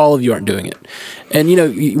if all of you aren't doing it. And,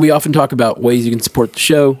 we often talk about ways you can support the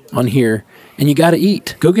show on here, and you got to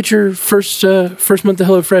eat. Go get your first month of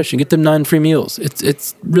HelloFresh and get them 9 free meals.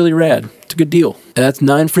 It's really rad. It's a good deal. And that's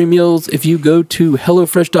 9 free meals if you go to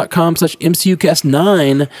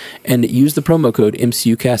HelloFresh.com/MCUcast9 and use the promo code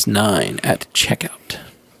MCUcast9 at checkout.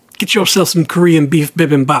 Get yourself some Korean beef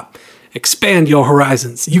bibimbap. Expand your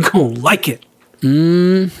horizons. You gonna like it.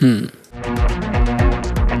 Mm-hmm.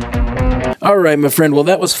 All right, my friend. Well,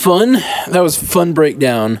 that was fun. That was a fun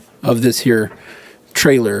breakdown of this here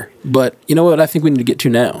trailer. But you know what I think we need to get to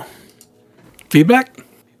now? Feedback?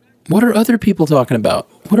 What are other people talking about?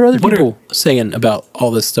 What are other people saying about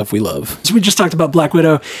all this stuff we love? So we just talked about Black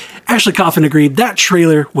Widow. Ashley Coffin agreed that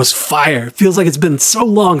trailer was fire. Feels like it's been so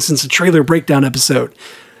long since a trailer breakdown episode.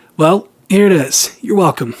 Well, here it is. You're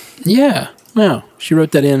welcome. Yeah. Wow. She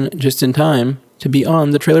wrote that in just in time to be on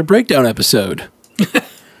the trailer breakdown episode.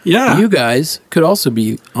 Yeah. You guys could also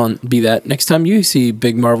be that. Next time you see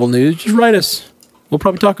big Marvel news, just write us. We'll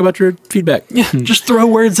probably talk about your feedback. Yeah, just throw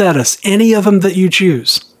words at us. Any of them that you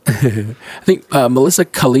choose. I think Melissa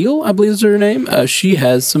Khalil, I believe is her name. She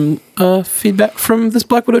has some feedback from this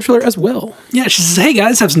Black Widow trailer as well. Yeah, she says, hey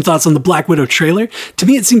guys, have some thoughts on the Black Widow trailer. To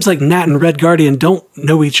me, it seems like Nat and Red Guardian don't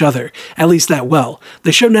know each other, at least that well. They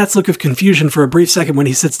show Nat's look of confusion for a brief second when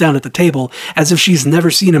he sits down at the table, as if she's never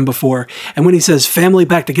seen him before, and when he says family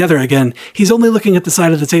back together again, he's only looking at the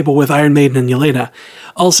side of the table with Iron Maiden and Yelena.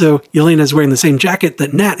 Also, Yelena is wearing the same jacket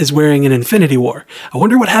that Nat is wearing in Infinity War. I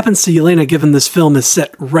wonder what happens to Yelena given this film is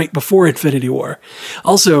set right right before Infinity War.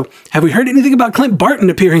 Also, have we heard anything about Clint Barton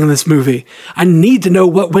appearing in this movie? I need to know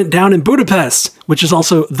what went down in Budapest, which is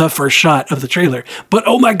also the first shot of the trailer. But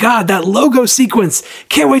oh my God, that logo sequence.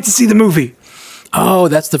 Can't wait to see the movie. Oh,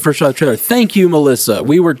 that's the first shot of the trailer. Thank you, Melissa.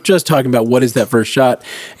 We were just talking about what is that first shot,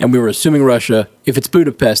 and we were assuming Russia. If it's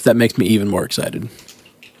Budapest, that makes me even more excited.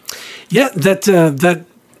 Yeah, that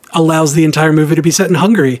allows the entire movie to be set in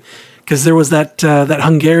Hungary, because there was that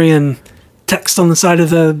Hungarian text on the side of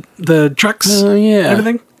the trucks. Oh, yeah. And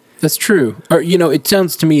everything. That's true. Or, it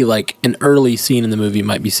sounds to me like an early scene in the movie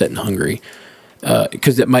might be set in Hungary,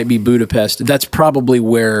 because it might be Budapest. That's probably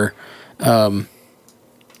where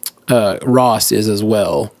Ross is as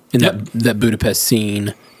well in that Budapest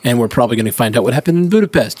scene. And we're probably going to find out what happened in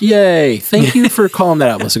Budapest. Yay! Thank you for calling that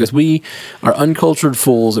out, Melissa, because we are uncultured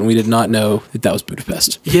fools and we did not know that was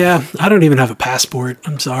Budapest. Yeah, I don't even have a passport.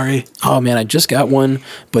 I'm sorry. Oh, man, I just got one,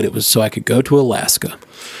 but it was so I could go to Alaska.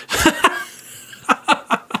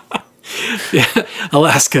 Yeah,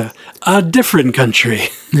 Alaska, a different country.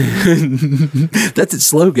 That's its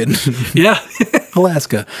slogan. Yeah.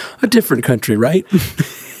 Alaska, a different country, right?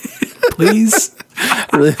 Please. I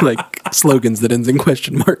really like slogans that ends in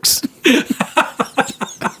question marks.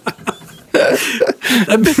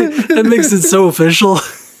 That makes it so official.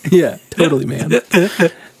 Yeah, totally, man.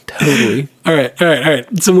 Totally. All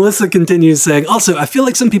right. So Melissa continues saying, also, I feel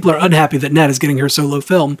like some people are unhappy that Nat is getting her solo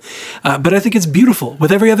film, but I think it's beautiful.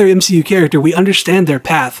 With every other MCU character, we understand their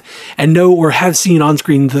path and know or have seen on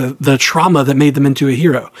screen the trauma that made them into a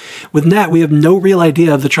hero. With Nat, we have no real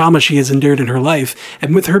idea of the trauma she has endured in her life,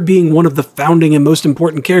 and with her being one of the founding and most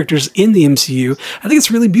important characters in the MCU, I think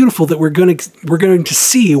it's really beautiful that we're going to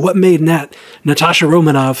see what made Natasha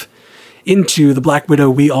Romanoff into the Black Widow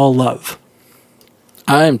we all love.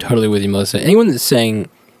 I'm totally with you, Melissa. Anyone that's saying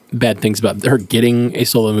bad things about her getting a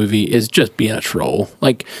solo movie is just being a troll.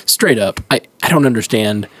 Like, straight up. I don't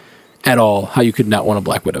understand at all how you could not want a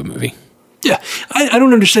Black Widow movie. Yeah, I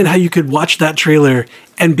don't understand how you could watch that trailer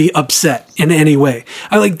and be upset in any way.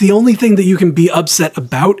 The only thing that you can be upset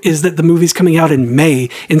about is that the movie's coming out in May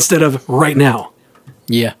instead of right now.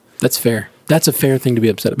 Yeah, that's fair. That's a fair thing to be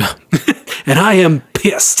upset about. And I am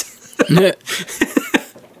pissed.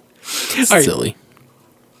 Silly.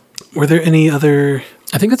 Were there any other...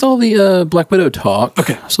 I think that's all the Black Widow talk.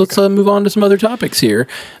 Okay. So let's move on to some other topics here.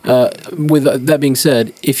 With that being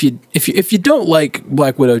said, if you don't like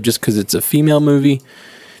Black Widow just because it's a female movie,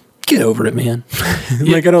 get over it, man.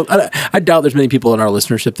 Like I doubt there's many people in our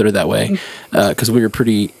listenership that are that way, because we are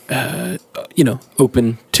pretty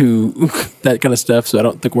open to that kind of stuff. So I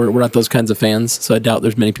don't think we're not those kinds of fans. So I doubt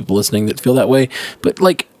there's many people listening that feel that way. But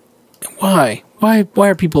like, why? Why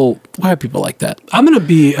are people like that? I'm going to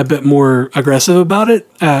be a bit more aggressive about it,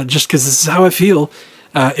 just because this is how I feel.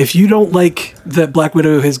 If you don't like that Black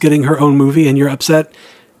Widow is getting her own movie and you're upset,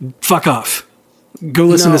 fuck off. Go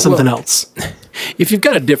listen to something else. If you've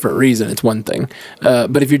got a different reason, it's one thing.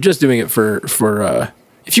 But if you're just doing it for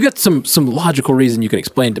if you got some logical reason you can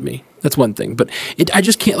explain to me, that's one thing. But I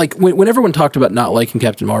just can't, like, when everyone talked about not liking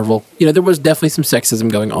Captain Marvel, there was definitely some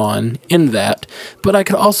sexism going on in that. But I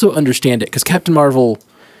could also understand it because Captain Marvel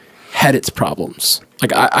had its problems.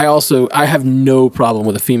 Like, I have no problem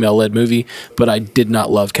with a female-led movie, but I did not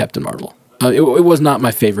love Captain Marvel. It was not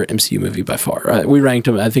my favorite MCU movie by far. We ranked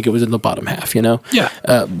him, I think it was in the bottom half, Yeah.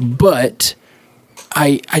 But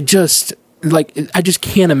I just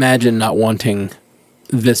can't imagine not wanting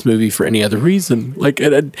this movie for any other reason. Like,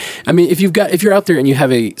 I mean, if you're out there and you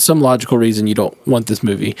have some logical reason you don't want this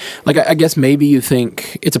movie, like, I guess maybe you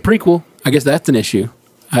think it's a prequel. I guess that's an issue.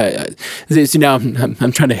 See, now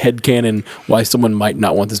I'm trying to headcanon why someone might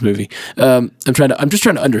not want this movie. I'm just trying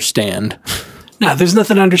to understand. Nah, there's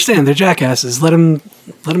nothing to understand. They're jackasses. Let them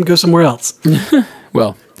go somewhere else.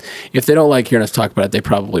 Well, if they don't like hearing us talk about it, they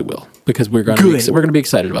probably will, because we're going to be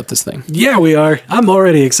excited about this thing. Yeah, we are. I'm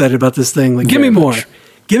already excited about this thing. Like, give me more.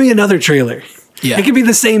 Give me another trailer. Yeah. It could be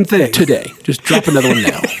the same thing. Today. Just drop another one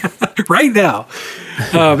now. Right now.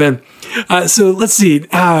 Oh, man. So let's see.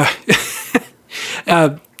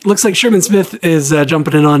 Looks like Sherman Smith is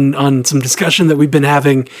jumping in on some discussion that we've been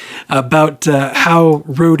having about how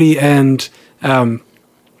Rhodey and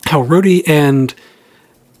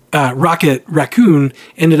Rocket Raccoon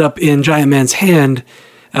ended up in Giant Man's hand,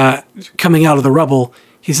 coming out of the rubble.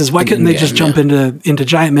 He says, why couldn't they just jump into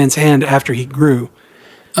Giant Man's hand after he grew?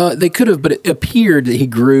 They could have, but it appeared that he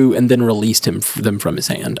grew and then released them from his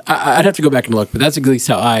hand. I'd have to go back and look, but that's at least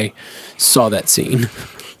how I saw that scene.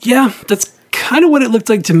 Yeah, that's kind of what it looked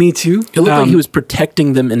like to me, too. It looked like he was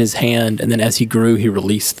protecting them in his hand, and then as he grew, he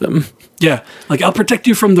released them. Yeah, like, I'll protect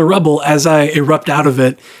you from the rubble as I erupt out of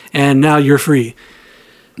it, and now you're free.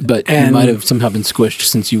 But you And- might have somehow been squished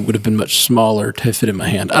since you would have been much smaller to fit in my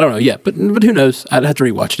hand. I don't know yet, but who knows? I'd have to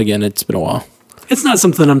rewatch it again. It's been a while. It's not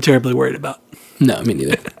something I'm terribly worried about. No, me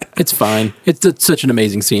neither. It's fine. It's such an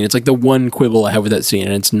amazing scene. It's like the one quibble I have with that scene,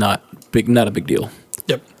 and it's not a big deal.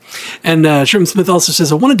 Yep. And Sherman Smith also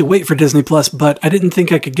says, I wanted to wait for Disney Plus, but I didn't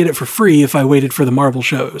think I could get it for free if I waited for the Marvel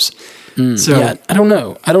shows. So Yeah, I don't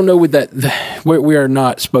know. I don't know with that. We are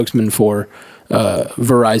not spokesman for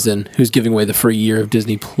Verizon, who's giving away the free year of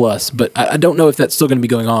Disney Plus, but I don't know if that's still going to be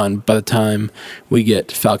going on by the time we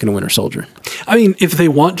get Falcon and Winter Soldier. I mean, if they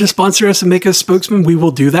want to sponsor us and make us spokesman, we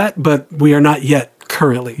will do that, but we are not yet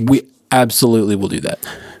currently. We absolutely will do that.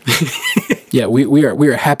 Yeah, we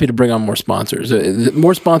are happy to bring on more sponsors.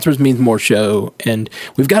 More sponsors means more show, and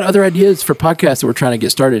we've got other ideas for podcasts that we're trying to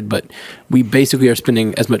get started, but we basically are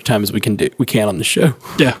spending as much time as we can on the show.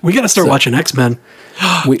 Yeah, we got to start watching X-Men.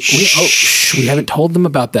 We haven't told them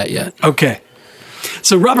about that yet. Okay.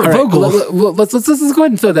 So Robert All right, Vogel. let's go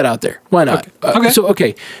ahead and throw that out there. Why not?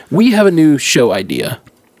 Okay. We have a new show idea,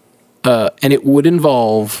 and it would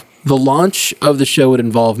involve the launch of the show would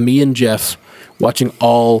involve me and Jeff watching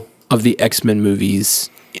all of the X-Men movies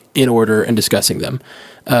in order and discussing them.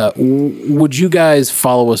 Would you guys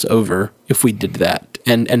follow us over if we did that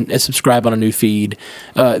and subscribe on a new feed?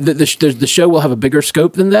 The show will have a bigger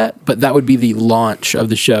scope than that, but that would be the launch of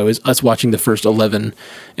the show, is us watching the first 11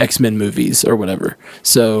 X-Men movies or whatever.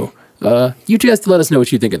 So you guys let us know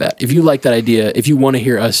what you think of that. If you like that idea, if you want to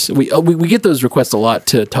hear us, we get those requests a lot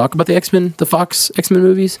to talk about the X-Men, the Fox X-Men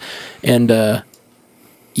movies, and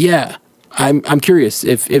yeah. I'm curious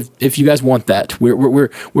if you guys want that. We're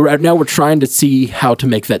now we're trying to see how to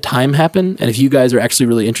make that time happen, and if you guys are actually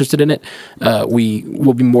really interested in it, we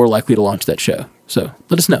will be more likely to launch that show. So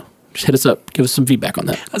let us know. Just hit us up. Give us some feedback on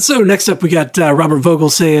that. So next up, we got Robert Vogel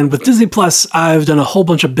saying, with Disney Plus, I've done a whole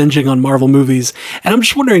bunch of binging on Marvel movies, and I'm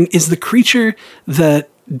just wondering, is the creature that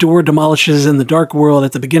Dor demolishes in the Dark World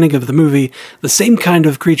at the beginning of the movie the same kind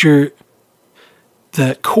of creature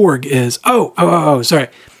that Korg is? Sorry.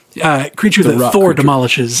 Creature that Thor creature.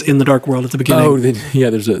 demolishes in the Dark World at the beginning. Oh,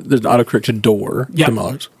 there's an autocorrect to Dor. Yeah.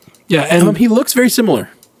 Demolish. Yeah, and He looks very similar.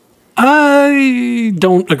 I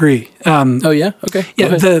don't agree. Oh yeah, okay. Go Yeah,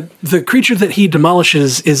 ahead. the creature that he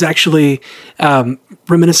demolishes is actually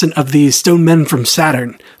reminiscent of the Stone Men from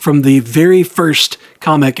Saturn, from the very first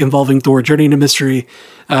comic involving Thor, Journey into Mystery,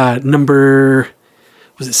 number,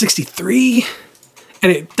 was it 63?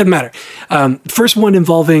 And it doesn't matter. First one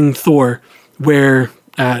involving Thor, where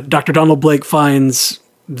Dr. Donald Blake finds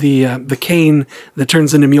the cane that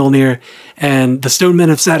turns into Mjolnir, and the Stone Men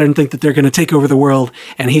of Saturn think that they're going to take over the world,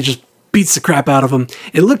 and he just beats the crap out of them.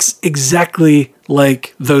 It looks exactly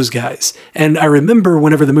like those guys. And I remember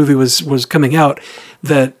whenever the movie was coming out,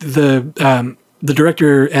 that the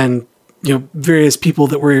director and various people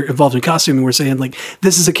that were involved in costuming were saying, like,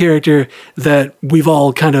 this is a character that we've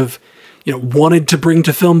all kind of wanted to bring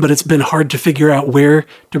to film, but it's been hard to figure out where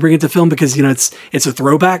to bring it to film because it's a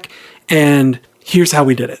throwback, and here's how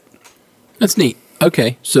we did it. That's neat.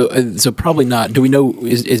 Okay, so probably not. Do we know,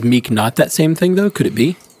 is Meek not that same thing though? Could it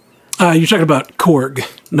be? You're talking about Korg,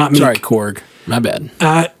 not Meek. Sorry, Korg. My bad.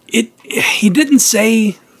 He didn't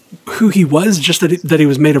say who he was, just that he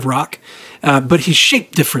was made of rock, but he's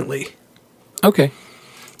shaped differently. Okay.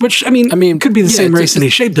 Which, I mean could be the same race and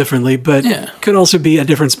he's shaped differently, but could also be a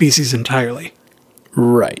different species entirely.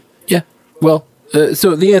 Right. Yeah. Well,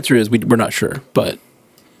 so the answer is we're not sure, but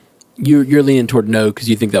you're leaning toward no because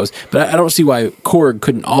you think that was. But I don't see why Korg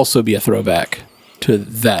couldn't also be a throwback to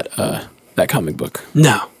that comic book.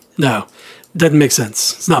 No, doesn't make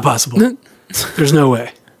sense. It's not possible. There's no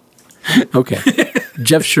way. Okay,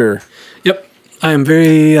 Jeff, sure. Yep, I am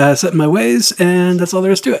very set in my ways, and that's all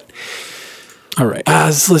there is to it. All right.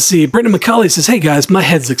 So let's see. Brendan McCauley says, hey guys, my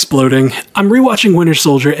head's exploding. I'm rewatching Winter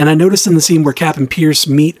Soldier, and I noticed in the scene where Cap and Pierce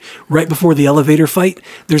meet right before the elevator fight,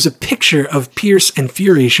 there's a picture of Pierce and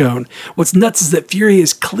Fury shown. What's nuts is that Fury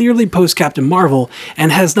is clearly post-Captain Marvel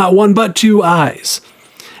and has not one but two eyes.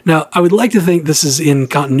 Now, I would like to think this is in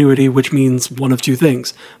continuity, which means one of two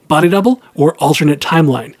things. Body double or alternate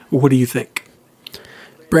timeline. What do you think?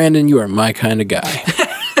 Brandon, you are my kind of guy.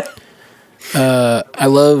 I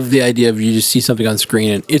love the idea of you just see something on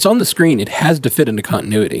screen and it's on the screen. It has to fit into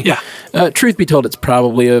continuity. Yeah. Truth be told, it's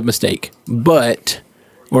probably a mistake,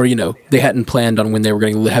 or they hadn't planned on when they were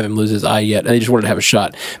going to have him lose his eye yet, and they just wanted to have a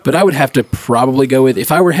shot. But I would have to probably go with,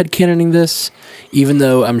 if I were headcanoning this, even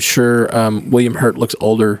though I'm sure William Hurt looks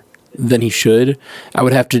older than he should, I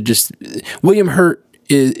would have to just, William Hurt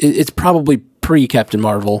it's probably pre-Captain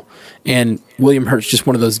Marvel, and William Hurt's just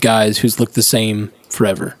one of those guys who's looked the same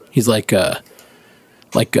forever. He's like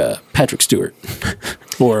like Patrick Stewart.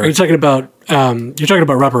 Or Are you talking about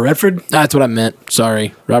Robert Redford? that's what I meant.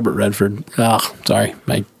 Sorry, Robert Redford. Sorry,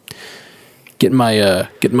 getting my You're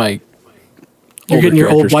older getting your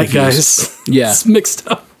old characters white confused. guys Yeah. mixed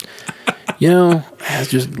up. It's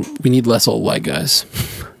just we need less old white guys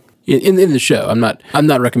in the show. I'm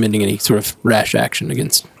not recommending any sort of rash action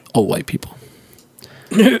against old white people.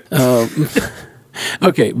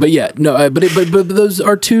 Okay, but yeah, no, but those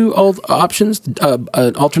are two options: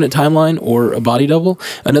 an alternate timeline or a body double.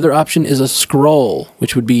 Another option is a scroll,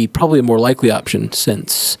 which would be probably a more likely option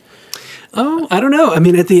since. Oh, I don't know. I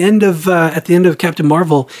mean, at the end of Captain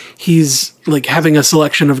Marvel, he's like having a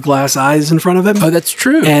selection of glass eyes in front of him. Oh, that's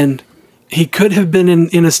true. And he could have been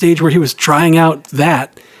in a stage where he was trying out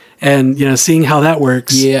that and seeing how that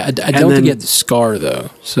works. Yeah, I don't think he had the scar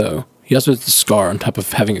though. So he also has the scar on top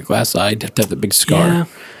of having a glass eye. He'd have to have the big scar. Yeah.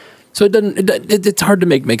 So it's hard to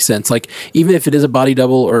make sense. Like, even if it is a body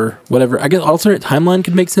double or whatever, I guess alternate timeline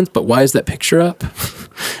could make sense, but why is that picture up?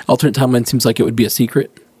 Alternate timeline seems like it would be a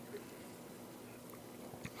secret.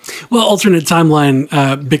 Well, alternate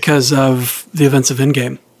timeline because of the events of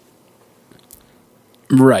Endgame.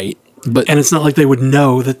 Right. And it's not like they would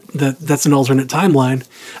know that's an alternate timeline.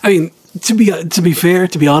 I mean, to be fair,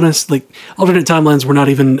 to be honest, like, alternate timelines were not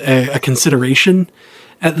even a consideration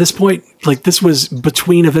at this point. Like, this was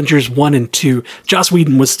between Avengers 1 and 2. Joss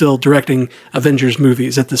Whedon was still directing Avengers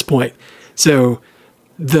movies at this point. So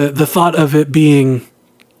the thought of it being,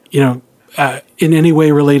 in any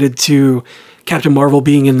way related to Captain Marvel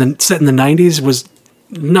being set in the 90s was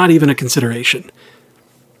not even a consideration.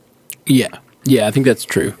 Yeah. Yeah, I think that's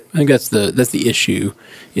true. I think that's the issue,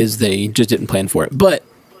 is they just didn't plan for it. But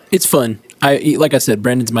it's fun. Like I said,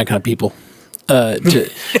 Brandon's my kind of people to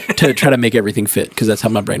try to make everything fit, because that's how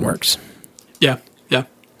my brain works. Yeah.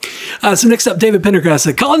 So next up, David Pendergrass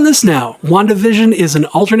said, "Calling this now. WandaVision is an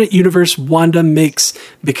alternate universe Wanda makes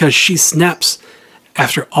because she snaps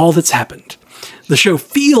after all that's happened. The show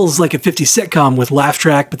feels like a 50s sitcom with laugh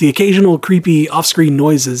track, but the occasional creepy off-screen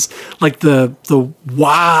noises, like the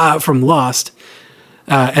wah from Lost,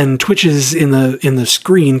 and twitches in the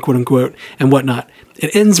screen, quote unquote, and whatnot.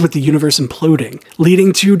 It ends with the universe imploding,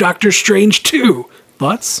 leading to Doctor Strange 2.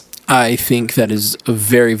 Thoughts?" I think that is a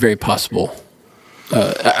very, very possible.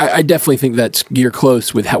 I definitely think you're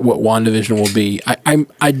close with what WandaVision will be.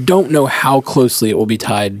 I don't know how closely it will be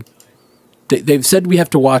tied. They've said we have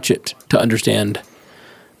to watch it to understand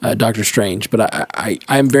Doctor Strange, but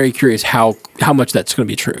I'm very curious how much that's going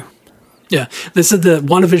to be true. Yeah, they said that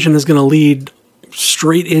WandaVision is going to lead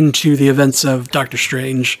straight into the events of Doctor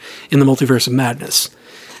Strange in the Multiverse of Madness.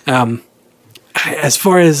 As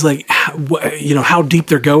far as like how deep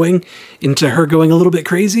they're going into her going a little bit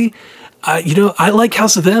crazy, I like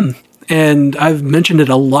House of M, and I've mentioned it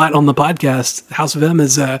a lot on the podcast. House of M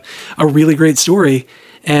is a really great story,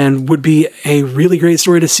 and would be a really great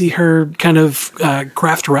story to see her kind of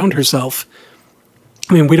craft around herself.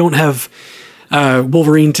 I mean, we don't have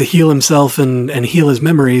Wolverine to heal himself and heal his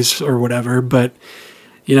memories or whatever, but,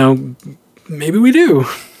 maybe we do.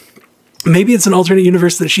 Maybe it's an alternate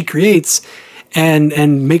universe that she creates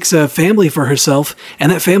and makes a family for herself, and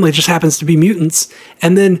that family just happens to be mutants.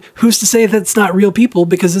 And then who's to say that's not real people,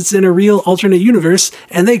 because it's in a real alternate universe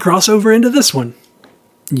and they cross over into this one?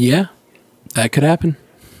 Yeah, that could happen.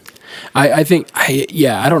 I think,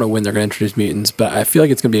 I don't know when they're going to introduce mutants, but I feel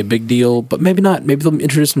like it's going to be a big deal, but maybe not. Maybe they'll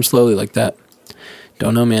introduce them slowly like that.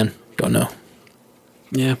 Don't know, man. Don't know.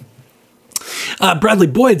 Yeah. Bradley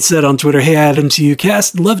Boyd said on Twitter, "Hey, Adam to you,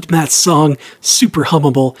 cast. Loved Matt's song, super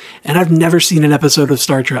hummable, and I've never seen an episode of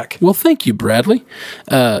Star Trek." Well, thank you, Bradley.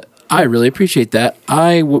 I really appreciate that.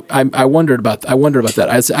 I wondered about that.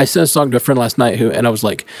 I sent a song to a friend last night and I was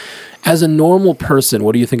like, as a normal person,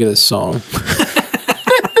 what do you think of this song?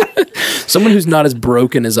 Someone who's not as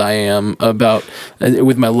broken as I am about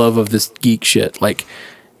with my love of this geek shit. Like,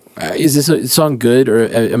 is this a song good, or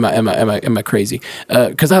am I crazy?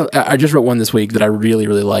 Because I just wrote one this week that I really,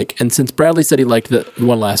 really like, and since Bradley said he liked the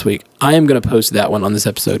one last week, I am going to post that one on this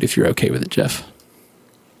episode if you're okay with it, Jeff.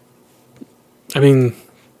 I mean,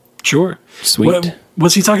 sure. Sweet.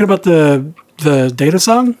 Was he talking about the Data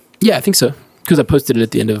song? Yeah, I think so. Because I posted it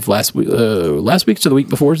at the end of last week's or the week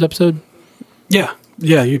before's episode. Yeah.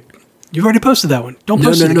 You've already posted that one. Don't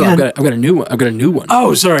post it again. I've got a new one.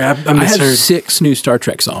 Oh, sorry. I misheard. I have 6 new Star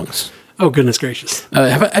Trek songs. Oh, goodness gracious.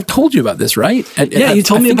 I've told you about this, right? You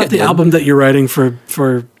told me about the album that you're writing for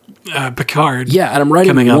Picard. Yeah, and I'm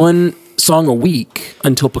writing one song a week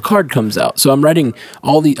until Picard comes out. So I'm writing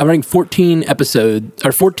 14 episodes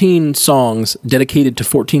or 14 songs dedicated to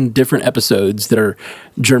 14 different episodes that are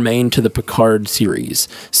germane to the Picard series.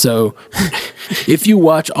 So if you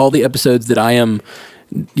watch all the episodes that I am,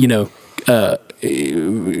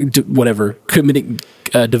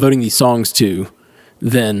 devoting these songs to,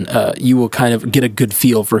 then you will kind of get a good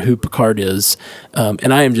feel for who Picard is.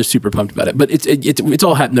 And I am just super pumped about it. But it's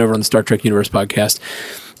all happening over on the Star Trek Universe podcast.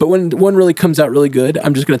 But when one really comes out really good,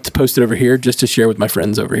 I'm just going to post it over here just to share with my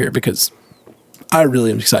friends over here because I really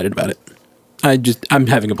am excited about it. I'm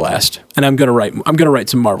having a blast, and I'm gonna write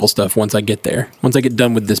some Marvel stuff once I get there. Once I get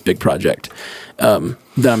done with this big project, then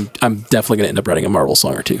I'm definitely gonna end up writing a Marvel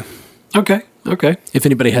song or two. Okay. If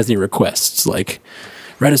anybody has any requests, like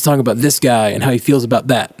write a song about this guy and how he feels about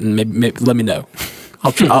that, and maybe let me know.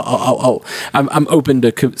 I'm open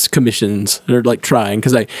to commissions or like trying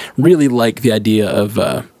because I really like the idea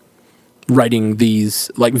of writing these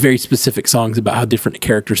like very specific songs about how different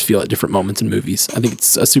characters feel at different moments in movies. I think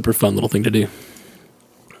it's a super fun little thing to do.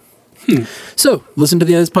 So listen to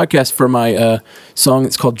the end of this podcast for my song.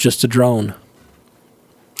 It's called Just a Drone.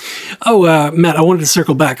 Oh, Matt, I wanted to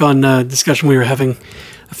circle back on a discussion we were having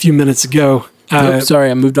a few minutes ago. Sorry,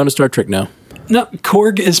 I moved on to Star Trek now. No,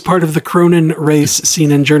 Korg is part of the Kronan race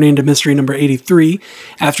seen in Journey into Mystery number 83.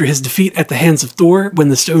 After his defeat at the hands of Thor, when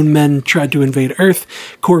the Stone Men tried to invade Earth,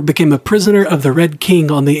 Korg became a prisoner of the Red King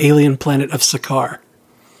on the alien planet of Sakaar.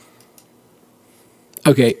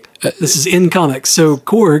 Okay. This is in comics. So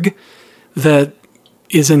Korg, that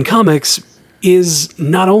is in comics, is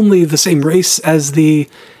not only the same race as the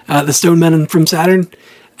Stone Men from Saturn,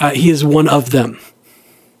 he is one of them.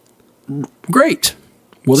 Great.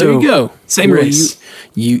 Well, there you go. Same race.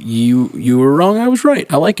 You were wrong. I was right.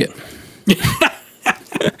 I like it.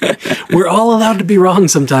 We're all allowed to be wrong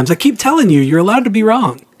sometimes. I keep telling you, you're allowed to be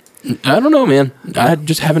wrong. I don't know, man. I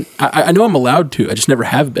just haven't. I know I'm allowed to. I just never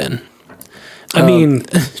have been. I mean,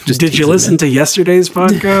 did you listen to yesterday's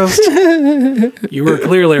podcast? You were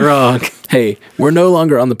clearly wrong. Hey, we're no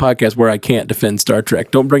longer on the podcast where I can't defend Star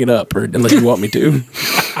Trek. Don't bring it up unless you want me to.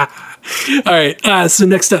 All right. So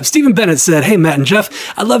next up, Stephen Bennett said, "Hey, Matt and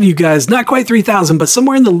Jeff, I love you guys. Not quite 3,000, but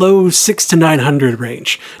somewhere in the low 600 to 900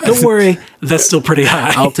 range. Don't worry, that's still pretty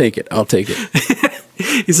high." I'll take it.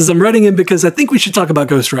 He says, "I'm writing in because I think we should talk about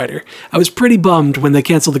Ghost Rider. I was pretty bummed when they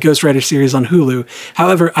canceled the Ghost Rider series on Hulu.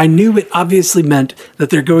 However, I knew it obviously meant that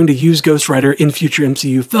they're going to use Ghost Rider in future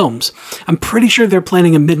MCU films. I'm pretty sure they're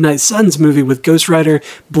planning a Midnight Suns movie with Ghost Rider,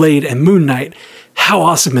 Blade, and Moon Knight. How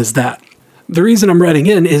awesome is that?" The reason I'm writing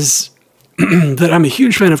in is that I'm a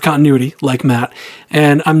huge fan of continuity, like Matt,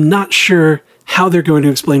 and I'm not sure how they're going to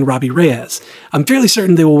explain Robbie Reyes. I'm fairly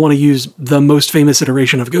certain they will want to use the most famous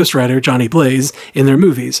iteration of Ghost Rider, Johnny Blaze, in their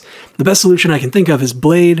movies. The best solution I can think of is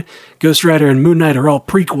Blade, Ghost Rider, and Moon Knight are all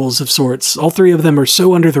prequels of sorts. All three of them are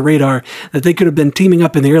so under the radar that they could have been teaming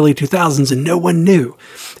up in the early 2000s and no one knew.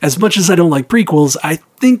 As much as I don't like prequels, I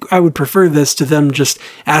think I would prefer this to them just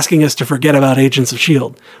asking us to forget about Agents of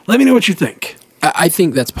S.H.I.E.L.D. Let me know what you think. I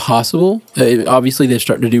think that's possible. Obviously, they're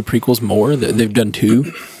starting to do prequels more. They've done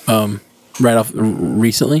two right off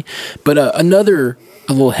recently. But a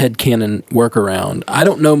little headcanon workaround. I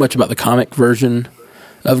don't know much about the comic version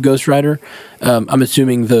of Ghost Rider. I'm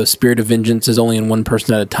assuming the Spirit of Vengeance is only in one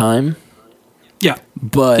person at a time. Yeah.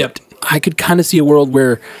 But I could kind of see a world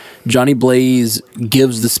where Johnny Blaze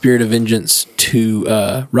gives the Spirit of Vengeance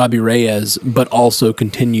to Robbie Reyes, but also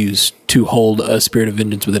continues to hold a Spirit of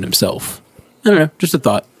Vengeance within himself. I don't know, just a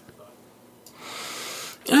thought.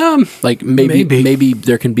 Like maybe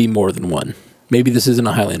there can be more than one. Maybe this isn't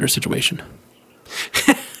a Highlander situation.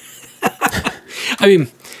 I mean,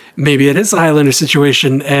 maybe it is a Highlander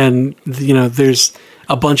situation, and there's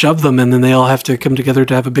a bunch of them, and then they all have to come together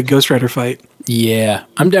to have a big Ghost Rider fight. Yeah,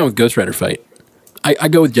 I'm down with Ghost Rider fight. I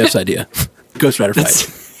go with Jeff's idea. Ghost Rider fight.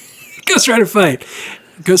 Ghost Rider fight.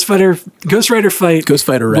 Ghost Rider fight. Ghost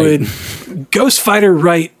Fighter right. Ghost Fighter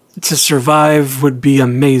right to survive would be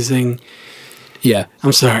amazing. Yeah,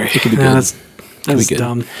 I'm sorry. It could be good. That's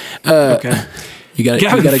dumb. Okay, you got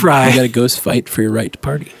a ghost fight for your right to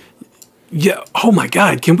party. Yeah. Oh my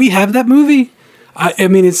God, can we have that movie? I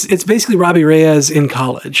mean, it's basically Robbie Reyes in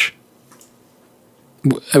college.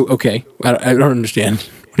 Okay, I don't understand.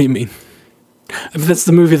 What do you mean? That's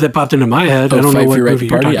the movie that popped into my head. I don't know what movie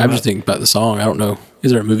you're talking about. I'm just thinking about the song. I don't know.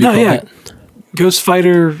 Is there a movie called that? Ghost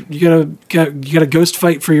Fighter. You got a ghost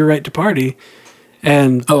fight for your right to party,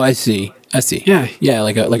 and I see. Yeah,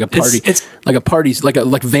 like a party. It's like a party's like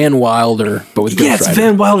Van Wilder, but with Ghost Rider. It's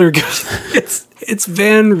Van Wilder. It's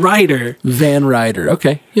Van Ryder. Van Ryder.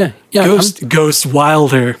 Okay. Yeah. Ghost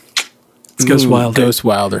Wilder. It's Ghost Wilder. Ghost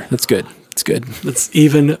Wilder. That's good. It's good. That's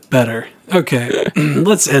even better. Okay,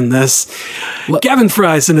 let's end this. Gavin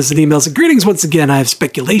Fry sent us an email. Said, greetings once again. I have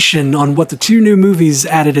speculation on what the two new movies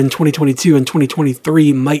added in 2022 and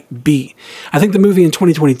 2023 might be. I think the movie in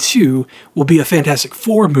 2022 will be a Fantastic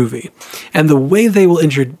Four movie, and the way they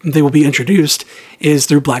will be introduced is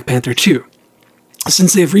through Black Panther 2.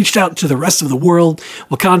 Since they have reached out to the rest of the world,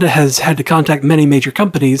 Wakanda has had to contact many major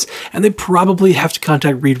companies, and they probably have to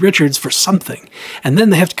contact Reed Richards for something. And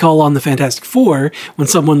then they have to call on the Fantastic Four when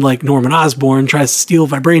someone like Norman Osborn tries to steal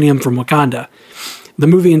vibranium from Wakanda. The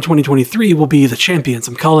movie in 2023 will be The Champions.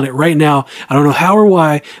 I'm calling it right now. I don't know how or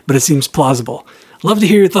why, but it seems plausible. Love to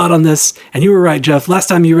hear your thought on this. And you were right, Jeff. Last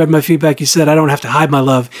time you read my feedback, you said I don't have to hide my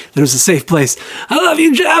love. That it was a safe place. I love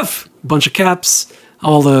you, Jeff! Bunch of caps.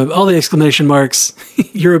 All the exclamation marks.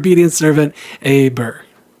 Your obedient servant, A. Burr.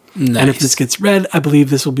 Nice. And if this gets read, I believe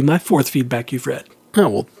this will be my fourth feedback you've read. Oh,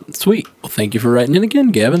 well, sweet. Well, thank you for writing in again,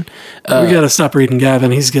 Gavin. We got to stop reading Gavin.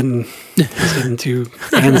 He's getting too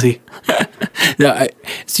handsy. Yeah,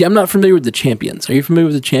 I'm not familiar with The Champions. Are you familiar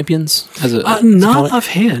with The Champions? Not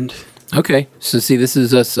offhand. Okay. So, see, this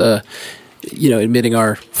is us, admitting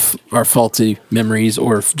our faulty memories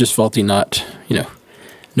or just faulty not,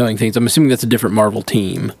 knowing things. I'm assuming that's a different Marvel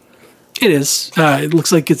team. It is. It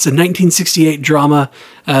looks like it's a 1968 drama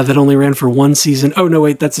that only ran for one season. Oh, no,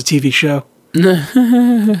 wait, that's a TV show.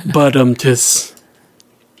 But,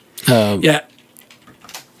 yeah.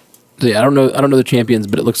 So, yeah, I don't know the Champions,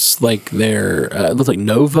 but it looks like it looks like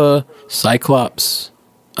Nova, Cyclops,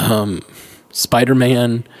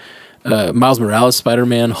 Spider-Man, Miles Morales,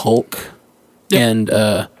 Spider-Man, Hulk, and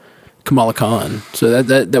Kamala Khan. So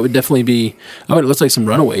that would definitely be. Oh, it looks like some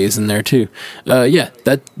Runaways in there too. Yeah,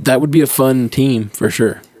 that would be a fun team for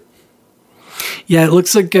sure. Yeah, it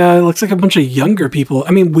looks like a bunch of younger people.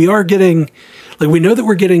 I mean, we are getting, we know that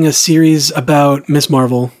we're getting a series about Miss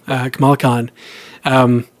Marvel, Kamala Khan.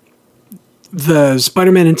 The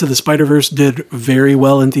Spider-Man Into the Spider-Verse did very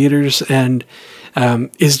well in theaters and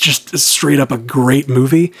is just straight up a great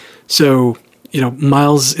movie. So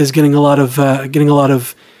Miles is getting a lot of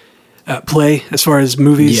play as far as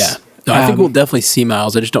movies. Yeah, no, I think we'll definitely see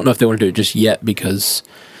Miles. I just don't know if they want to do it just yet because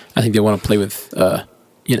I think they want to play with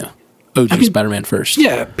OG Spider-Man first.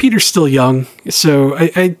 Yeah, Peter's still young, so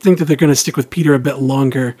I think that they're going to stick with Peter a bit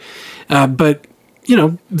longer. But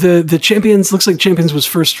the Champions looks like Champions was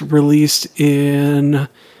first released in.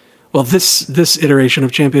 Well, this iteration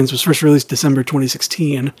of Champions was first released December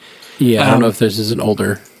 2016. Yeah, I don't know if this is an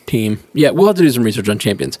older team. Yeah, we'll have to do some research on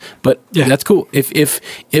Champions, but yeah, that's cool. If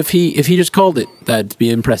he just called it, that'd be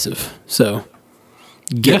impressive. So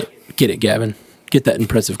get it, Gavin. Get that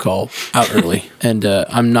impressive call out early. And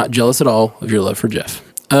I'm not jealous at all of your love for Jeff.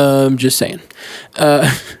 Just saying.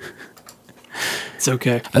 It's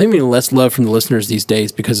okay. I think I'm getting less love from the listeners these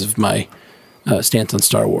days because of my stance on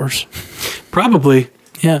Star Wars. Probably.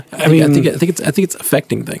 Yeah, I think it's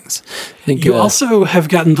affecting things. I think you also have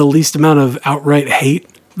gotten the least amount of outright hate,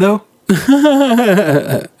 though.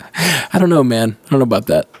 I don't know, man. I don't know about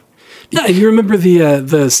that. Yeah, you remember the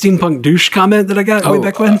steampunk douche comment that I got way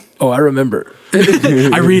back when? I remember.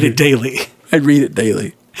 I read it daily. I read it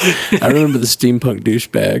daily. I remember the steampunk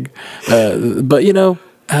douchebag. But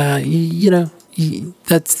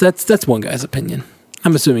that's one guy's opinion.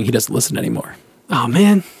 I'm assuming he doesn't listen anymore. Oh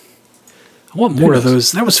man, I want more of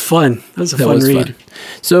those. That was fun. That was a fun read. Fun.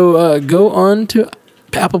 So go on to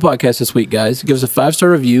Apple Podcasts this week, guys. Give us a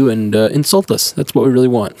 5-star review and insult us. That's what we really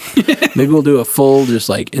want. Maybe we'll do a full, just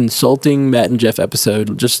like insulting Matt and Jeff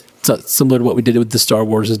episode, just similar to what we did with the Star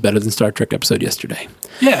Wars is better than Star Trek episode yesterday.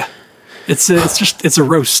 Yeah, it's a roast. It's a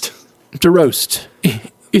roast.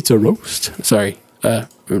 It's a roast. Sorry,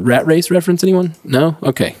 Rat Race reference? Anyone? No.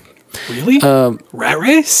 Okay. Really? Rat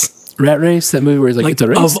Race. Rat Race. That movie where it's like it's a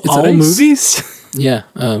race. Of it's all a race. Movies. Yeah,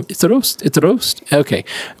 it's a roast. It's a roast. Okay,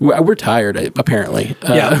 we're tired apparently.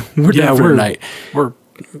 Yeah, we're done for tonight. We're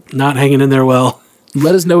not hanging in there well.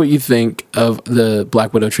 Let us know what you think of the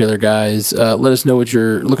Black Widow trailer, guys. Let us know what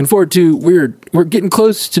you're looking forward to. We're getting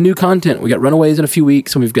close to new content. We got Runaways in a few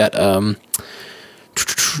weeks, and we've got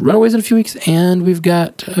Runaways in a few weeks, and we've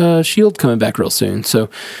got S.H.I.E.L.D. coming back real soon. So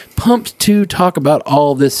pumped to talk about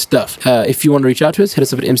all this stuff. If you want to reach out to us, hit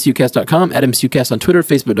us up at mcucast.com, at mcucast on Twitter,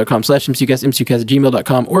 facebook.com/mcucast,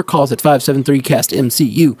 mcucast@gmail.com, or call us at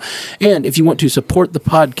 573-CAST-MCU. And if you want to support the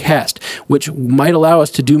podcast, which might allow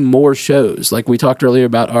us to do more shows, like we talked earlier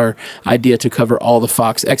about our idea to cover all the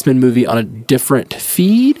Fox X-Men movie on a different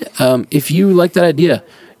feed, if you like that idea,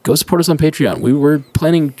 go support us on Patreon. We're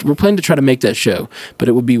planning to try to make that show, but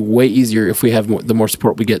it would be way easier if we have the more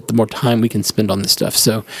support we get, the more time we can spend on this stuff.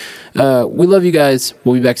 So we love you guys.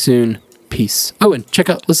 We'll be back soon. Peace. Oh, and check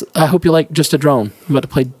out, listen, I hope you like Just a Drone. I'm about to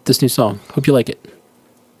play this new song. Hope you like it.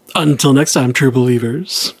 Until next time, true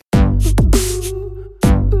believers.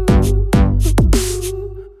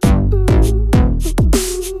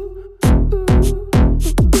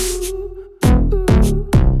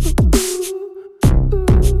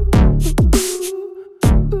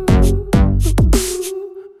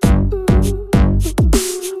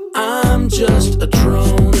 I'm just a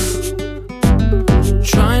drone,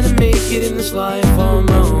 trying to make it in this life on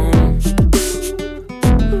my own.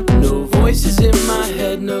 No voices in my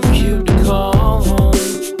head, no cue to call home.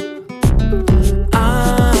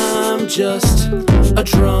 I'm just a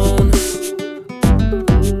drone.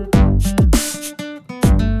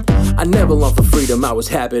 I never longed for freedom, I was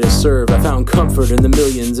happy to serve. I found comfort in the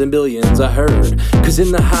millions and billions I heard. Cause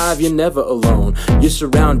in the hive you're never alone. You're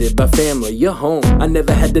surrounded by family, you're home. I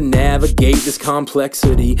never had to navigate this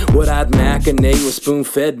complexity. What I'd machinate was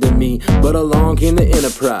spoon-fed to me. But along came the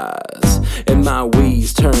enterprise, and my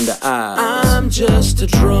we's turned to eyes. I'm just a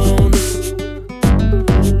drone,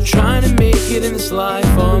 trying to make it in this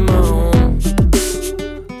life on my own.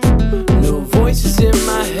 No voices in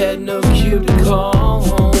my head, no cue to call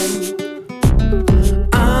home.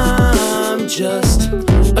 I'm just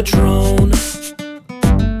a drone.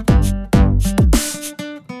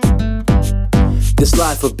 This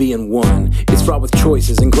life of being one, it's fraught with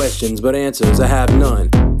choices and questions, but answers I have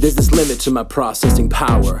none. There's this limit to my processing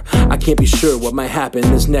power. I can't be sure what might happen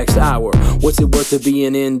this next hour. What's it worth to be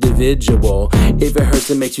an individual if it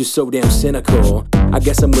hurts and makes you so damn cynical? I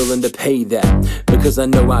guess I'm willing to pay that, because I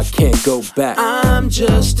know I can't go back. I'm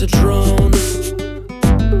just a drone,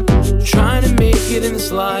 trying to make it in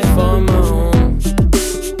this life on my own.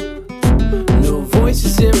 No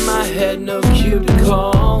voices in my head, no cue to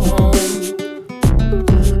call home.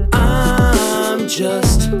 I'm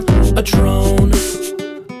just a drone.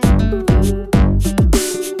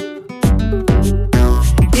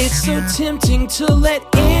 It's so tempting to let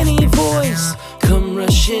any voice come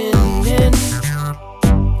rushing in.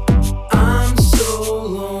 I'm so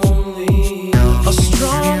lonely. A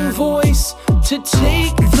strong voice to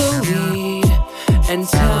take the lead and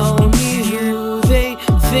tell me who they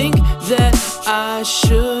think that I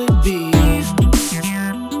should be.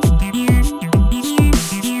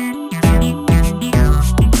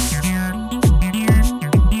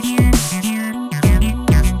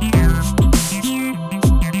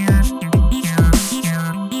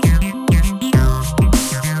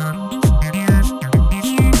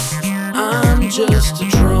 I'm just a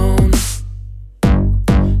drone,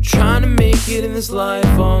 trying to make it in this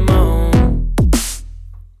life on my own.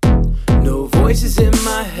 No voices in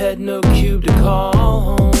my head, no cue to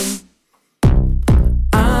call home.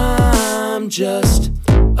 I'm just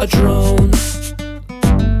a drone,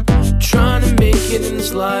 trying to make it in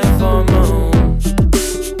this life on my own.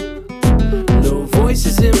 No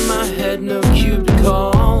voices in my head, no cue to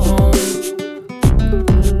call home.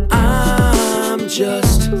 I'm just